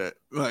none of that.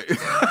 Like,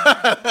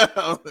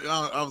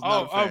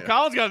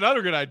 Colin's got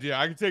another good idea.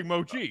 I can take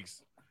Mo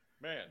Cheeks.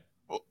 Man.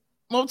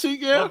 Mo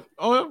Cheeks, yeah.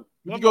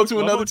 You go to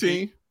another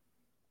team.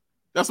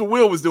 That's what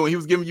Will was doing. He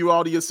was giving you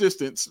all the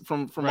assistants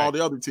from all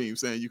the other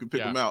teams, saying you can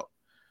pick them out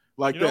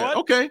like that.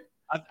 Okay.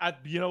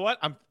 You know what?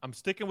 I'm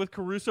sticking with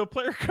Caruso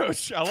player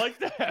coach. I like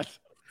that.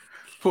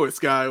 Poor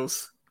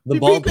Skiles. The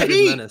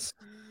ball-headed menace.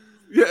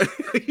 Yeah,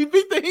 he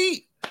beat the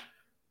Heat.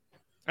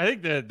 I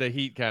think the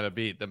Heat kind of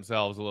beat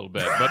themselves a little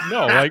bit, but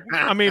no,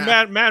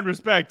 mad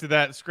respect to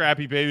that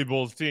scrappy Baby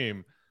Bulls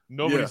team.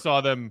 Nobody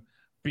saw them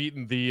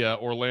beating the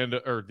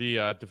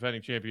the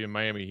defending champion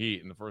Miami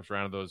Heat in the first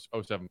round of those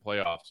 07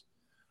 playoffs.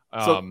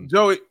 So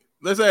Joey,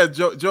 let's ask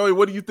Joey,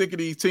 what do you think of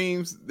these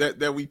teams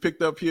that we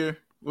picked up here?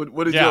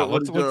 Let's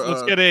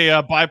get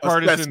a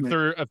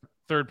bipartisan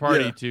third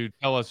party to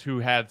tell us who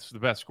has the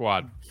best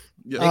squad.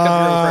 Yeah. Make up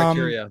your own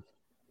criteria.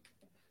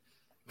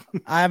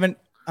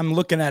 I'm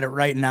looking at it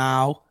right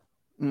now.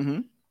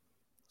 Mm-hmm.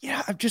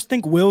 Yeah, I just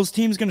think Will's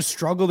team's going to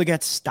struggle to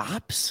get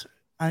stops.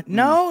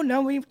 No,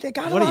 they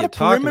got a lot of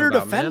perimeter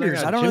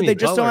defenders. I don't know. They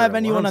just don't have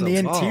anyone on the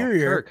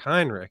interior. Kirk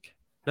Heinrich.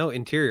 No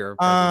interior.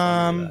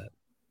 I'll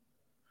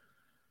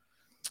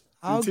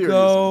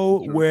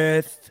go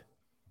with.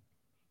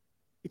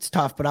 It's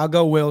tough, but I'll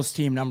go Will's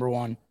team number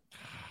one.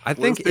 I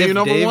think if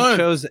Dave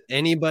chose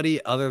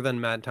anybody other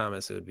than Matt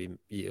Thomas, it would be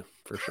you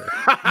for sure.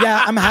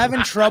 Yeah, I'm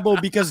having trouble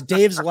because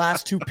Dave's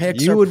last two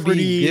picks you would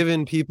be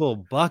giving people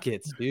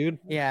buckets, dude.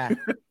 Yeah.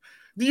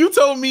 You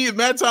told me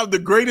Matt Thomas the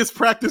greatest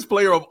practice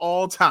player of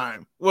all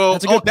time. Well,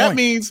 that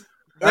means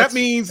when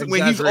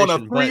he's on a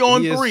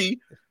 3-on-3.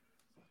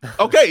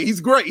 Okay, he's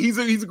great.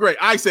 He's great.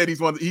 I said he's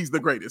the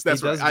greatest.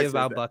 That's right. He does give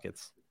out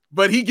buckets.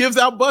 But he gives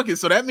out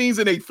buckets. So that means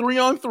in a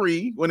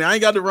 3-on-3, when I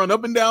ain't got to run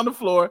up and down the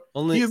floor,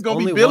 he is going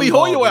to be Billy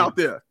Hoyle out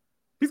there.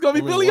 He's going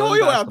to be Billy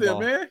Hoyle out there,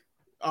 man.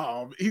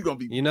 Oh, he's going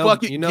to be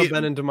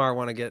Ben and DeMar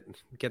want to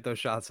get those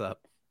shots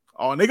up.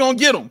 Oh, and they're going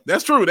to get them.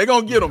 That's true. They're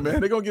going to get them,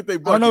 man. They're going to get their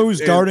buckets. I don't know who's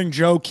guarding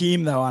Joe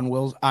Keem, though,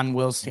 on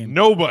Will's team.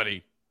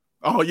 Nobody.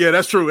 Oh, yeah,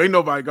 that's true. Ain't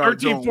nobody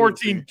guarding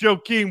 13-14, Joe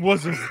Keem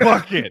was a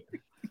bucket.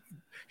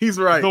 He's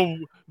right.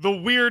 The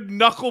weird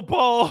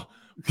knuckleball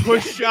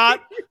push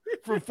shot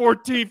from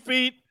 14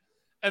 feet,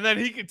 and then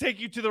he can take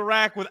you to the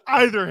rack with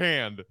either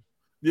hand.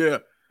 Yeah,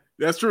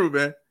 that's true,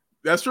 man.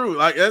 That's true.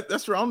 Like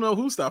that's true. I don't know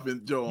who's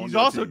stopping Joe. He's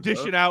also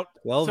dishing out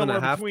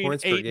 12.5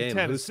 points per game.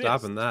 Who's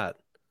stopping that?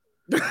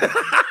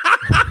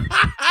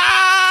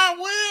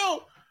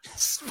 Will,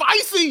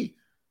 spicy.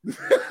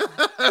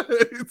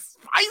 It's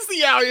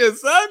spicy out here,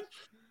 son.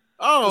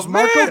 Oh, is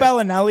Marco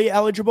Bellinelli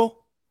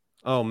eligible?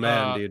 Oh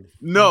man, dude.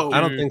 No,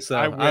 I don't think so.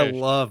 I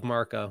love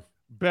Marco.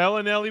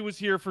 Bellinelli was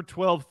here for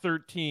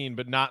 12-13,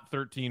 but not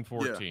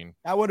 13-14. Yeah.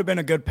 That would have been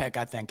a good pick,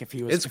 I think, if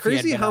he was. It's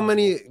crazy how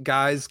many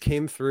guys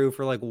came through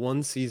for like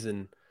one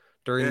season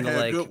during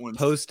the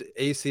post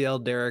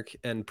ACL Derek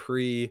and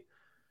pre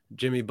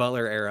Jimmy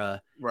Butler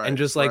era, and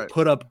just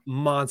put up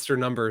monster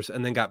numbers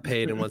and then got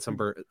paid and went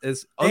somewhere.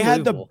 They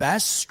had the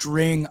best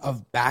string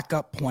of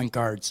backup point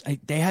guards.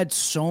 They had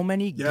so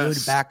many good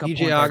backup point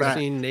guards.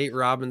 Augustine, Nate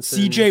Robinson,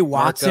 CJ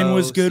Watson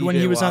was good when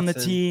he was on the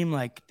team.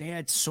 Like they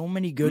had so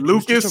many good.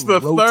 Lucas the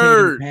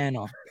third,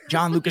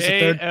 John Lucas the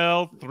third,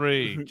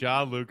 AL3,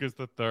 John Lucas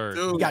the third.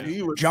 He got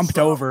jumped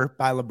over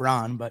by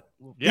LeBron, but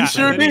he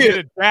sure did. He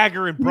did a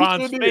dagger in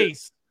Bron's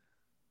face.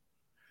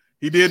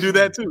 He did do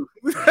that too.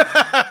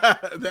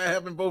 That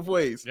happened both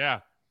ways.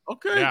 Yeah.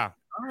 Okay. Yeah.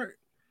 All right.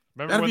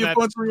 Remember when that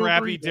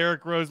scrappy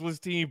Derrick Roseless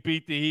team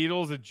beat the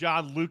Heatles and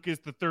John Lucas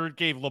III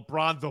gave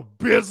LeBron the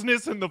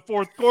business in the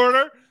fourth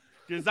quarter?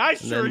 Because I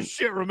sure as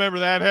shit remember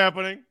that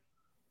happening.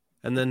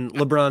 And then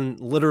LeBron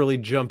literally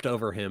jumped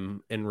over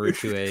him en route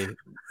to a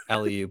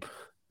alley-oop.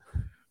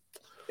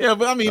 Yeah,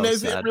 but I mean,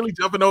 is it really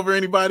jumping over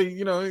anybody?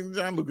 You know,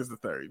 John Lucas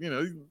III. You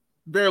know, he's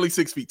barely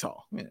 6 feet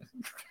tall. Yeah.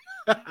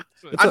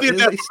 I did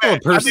that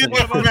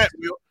for Matt.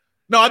 Will.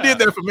 No, I did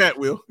that for Matt.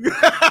 Will.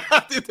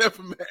 I did that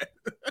for Matt.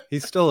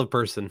 He's still a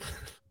person.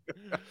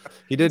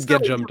 He did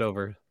get jumped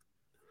over.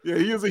 Yeah,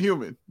 he is a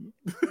human.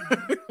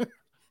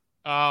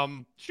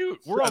 Shoot,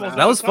 we're almost.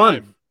 That was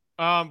fun.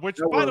 Which,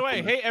 by the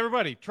way, hey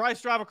everybody, try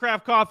Strava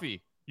Craft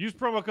Coffee. Use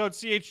promo code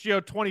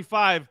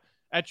CHGO25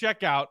 at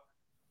checkout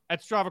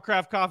at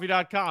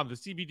StravaCraftCoffee.com. The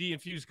CBD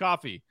infused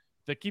coffee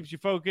that keeps you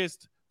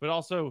focused, but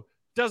also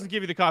doesn't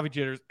give you the coffee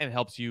jitters and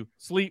helps you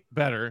sleep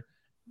better.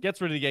 Gets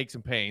rid of the aches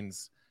and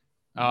pains.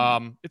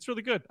 It's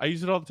really good. I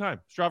use it all the time.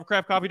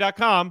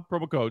 StravaCraftCoffee.com,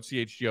 promo code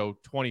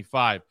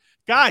CHGO25.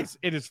 Guys,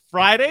 it is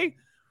Friday.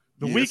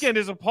 The weekend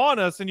is upon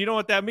us, and you know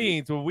what that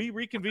means. When we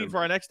reconvene for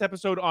our next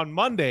episode on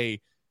Monday,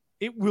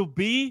 it will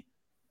be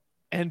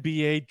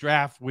NBA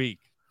Draft Week.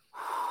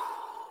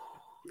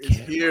 It's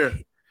here.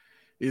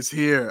 It's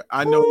here.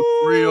 I know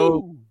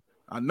Thrill.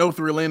 I know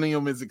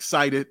Thrillennium is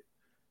excited.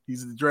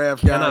 He's the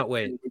draft guy. Cannot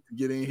wait to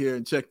get in here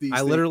and check these.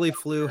 I literally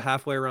flew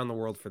halfway around the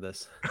world for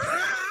this.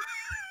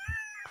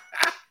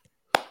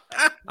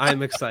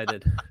 I'm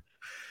excited.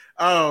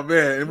 Oh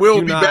man, and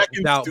we'll be back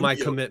in doubt my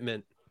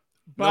commitment.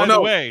 By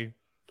the way,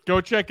 go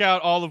check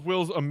out all of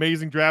Will's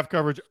amazing draft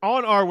coverage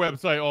on our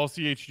website,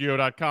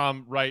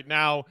 allchgo.com right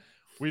now.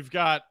 We've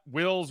got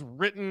Will's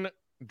written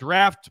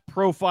draft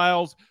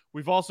profiles.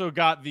 We've also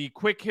got the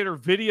quick hitter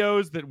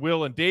videos that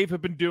Will and Dave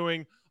have been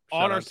doing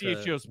on our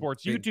CHGO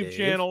Sports YouTube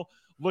channel,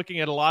 looking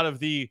at a lot of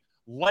the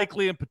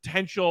likely and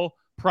potential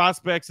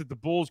prospects that the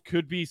Bulls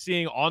could be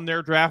seeing on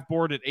their draft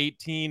board at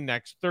 18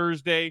 next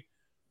Thursday.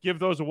 Give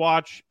those a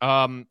watch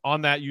on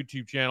that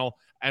YouTube channel.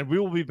 And we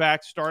will be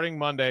back starting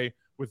Monday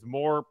with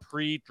more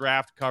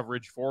pre-draft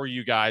coverage for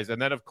you guys.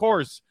 And then, of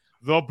course,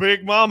 the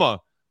Big Mama,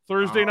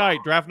 Thursday night,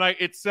 draft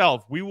night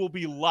itself. We will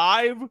be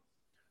live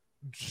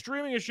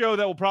streaming a show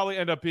that will probably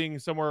end up being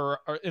somewhere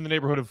in the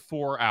neighborhood of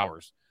 4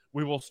 hours.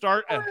 We will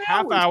start a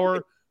half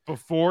hour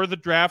before the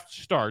draft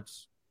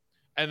starts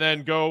and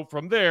then go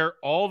from there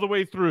all the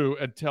way through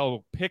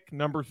until pick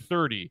number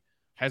 30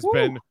 has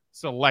been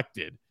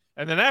selected.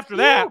 And then after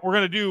that, we're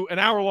going to do an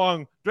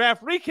hour-long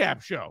draft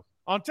recap show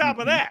on top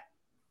of that.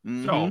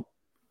 So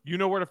you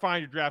know where to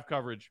find your draft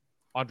coverage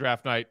on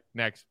draft night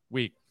next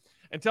week.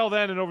 Until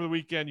then and over the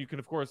weekend, you can,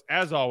 of course,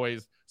 as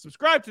always,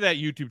 subscribe to that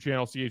YouTube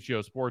channel,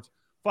 CHGO Sports.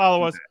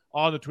 Follow us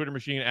on the Twitter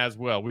machine as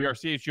well. We are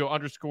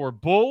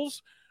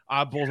CHGO_Bulls.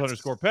 I'm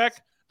Bulls_Peck.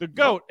 The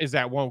GOAT is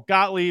at Won't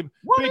Gottlieb.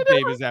 Big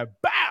Dave is at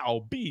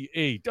Bow,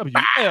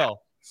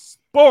 B-A-W-L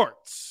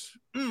Sports.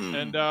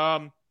 And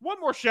one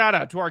more shout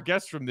out to our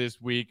guests from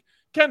this week,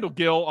 Kendall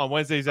Gill on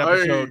Wednesday's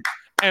episode,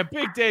 and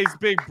Big Dave's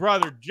big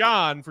brother,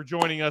 John, for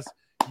joining us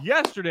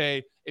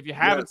yesterday. If you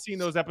haven't seen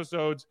those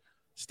episodes,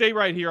 stay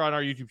right here on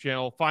our YouTube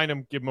channel. Find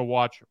them, give them a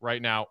watch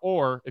right now.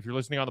 Or if you're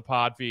listening on the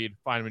pod feed,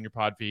 find them in your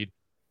pod feed.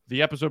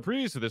 The episode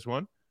previous to this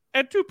one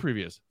and 2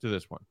 previous to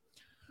this one.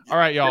 All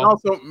right, y'all. And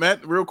also,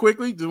 Matt, real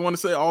quickly, just want to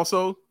say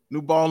also,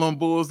 new Ball on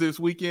Bulls this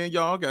weekend,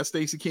 y'all. Got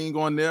Stacey King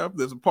on there.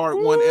 There's a part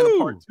 1 and a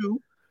part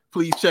 2.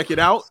 Please check it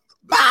out.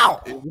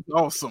 Wow. It was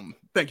awesome.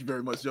 Thank you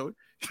very much, Joey.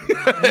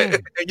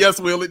 And yes,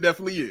 Will, it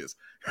definitely is.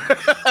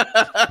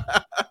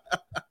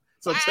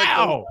 So check that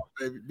out,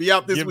 baby. Be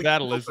out this week. Give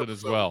that a listen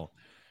as well.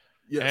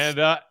 Yes.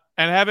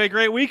 And have a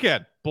great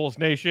weekend, Bulls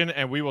Nation,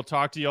 and we will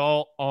talk to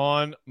y'all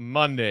on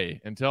Monday.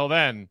 Until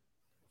then,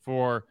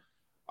 for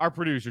our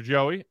producer,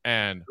 Joey,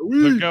 and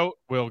the GOAT,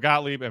 Will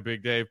Gottlieb, and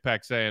Big Dave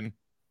Peck saying,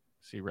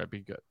 see Red be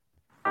good.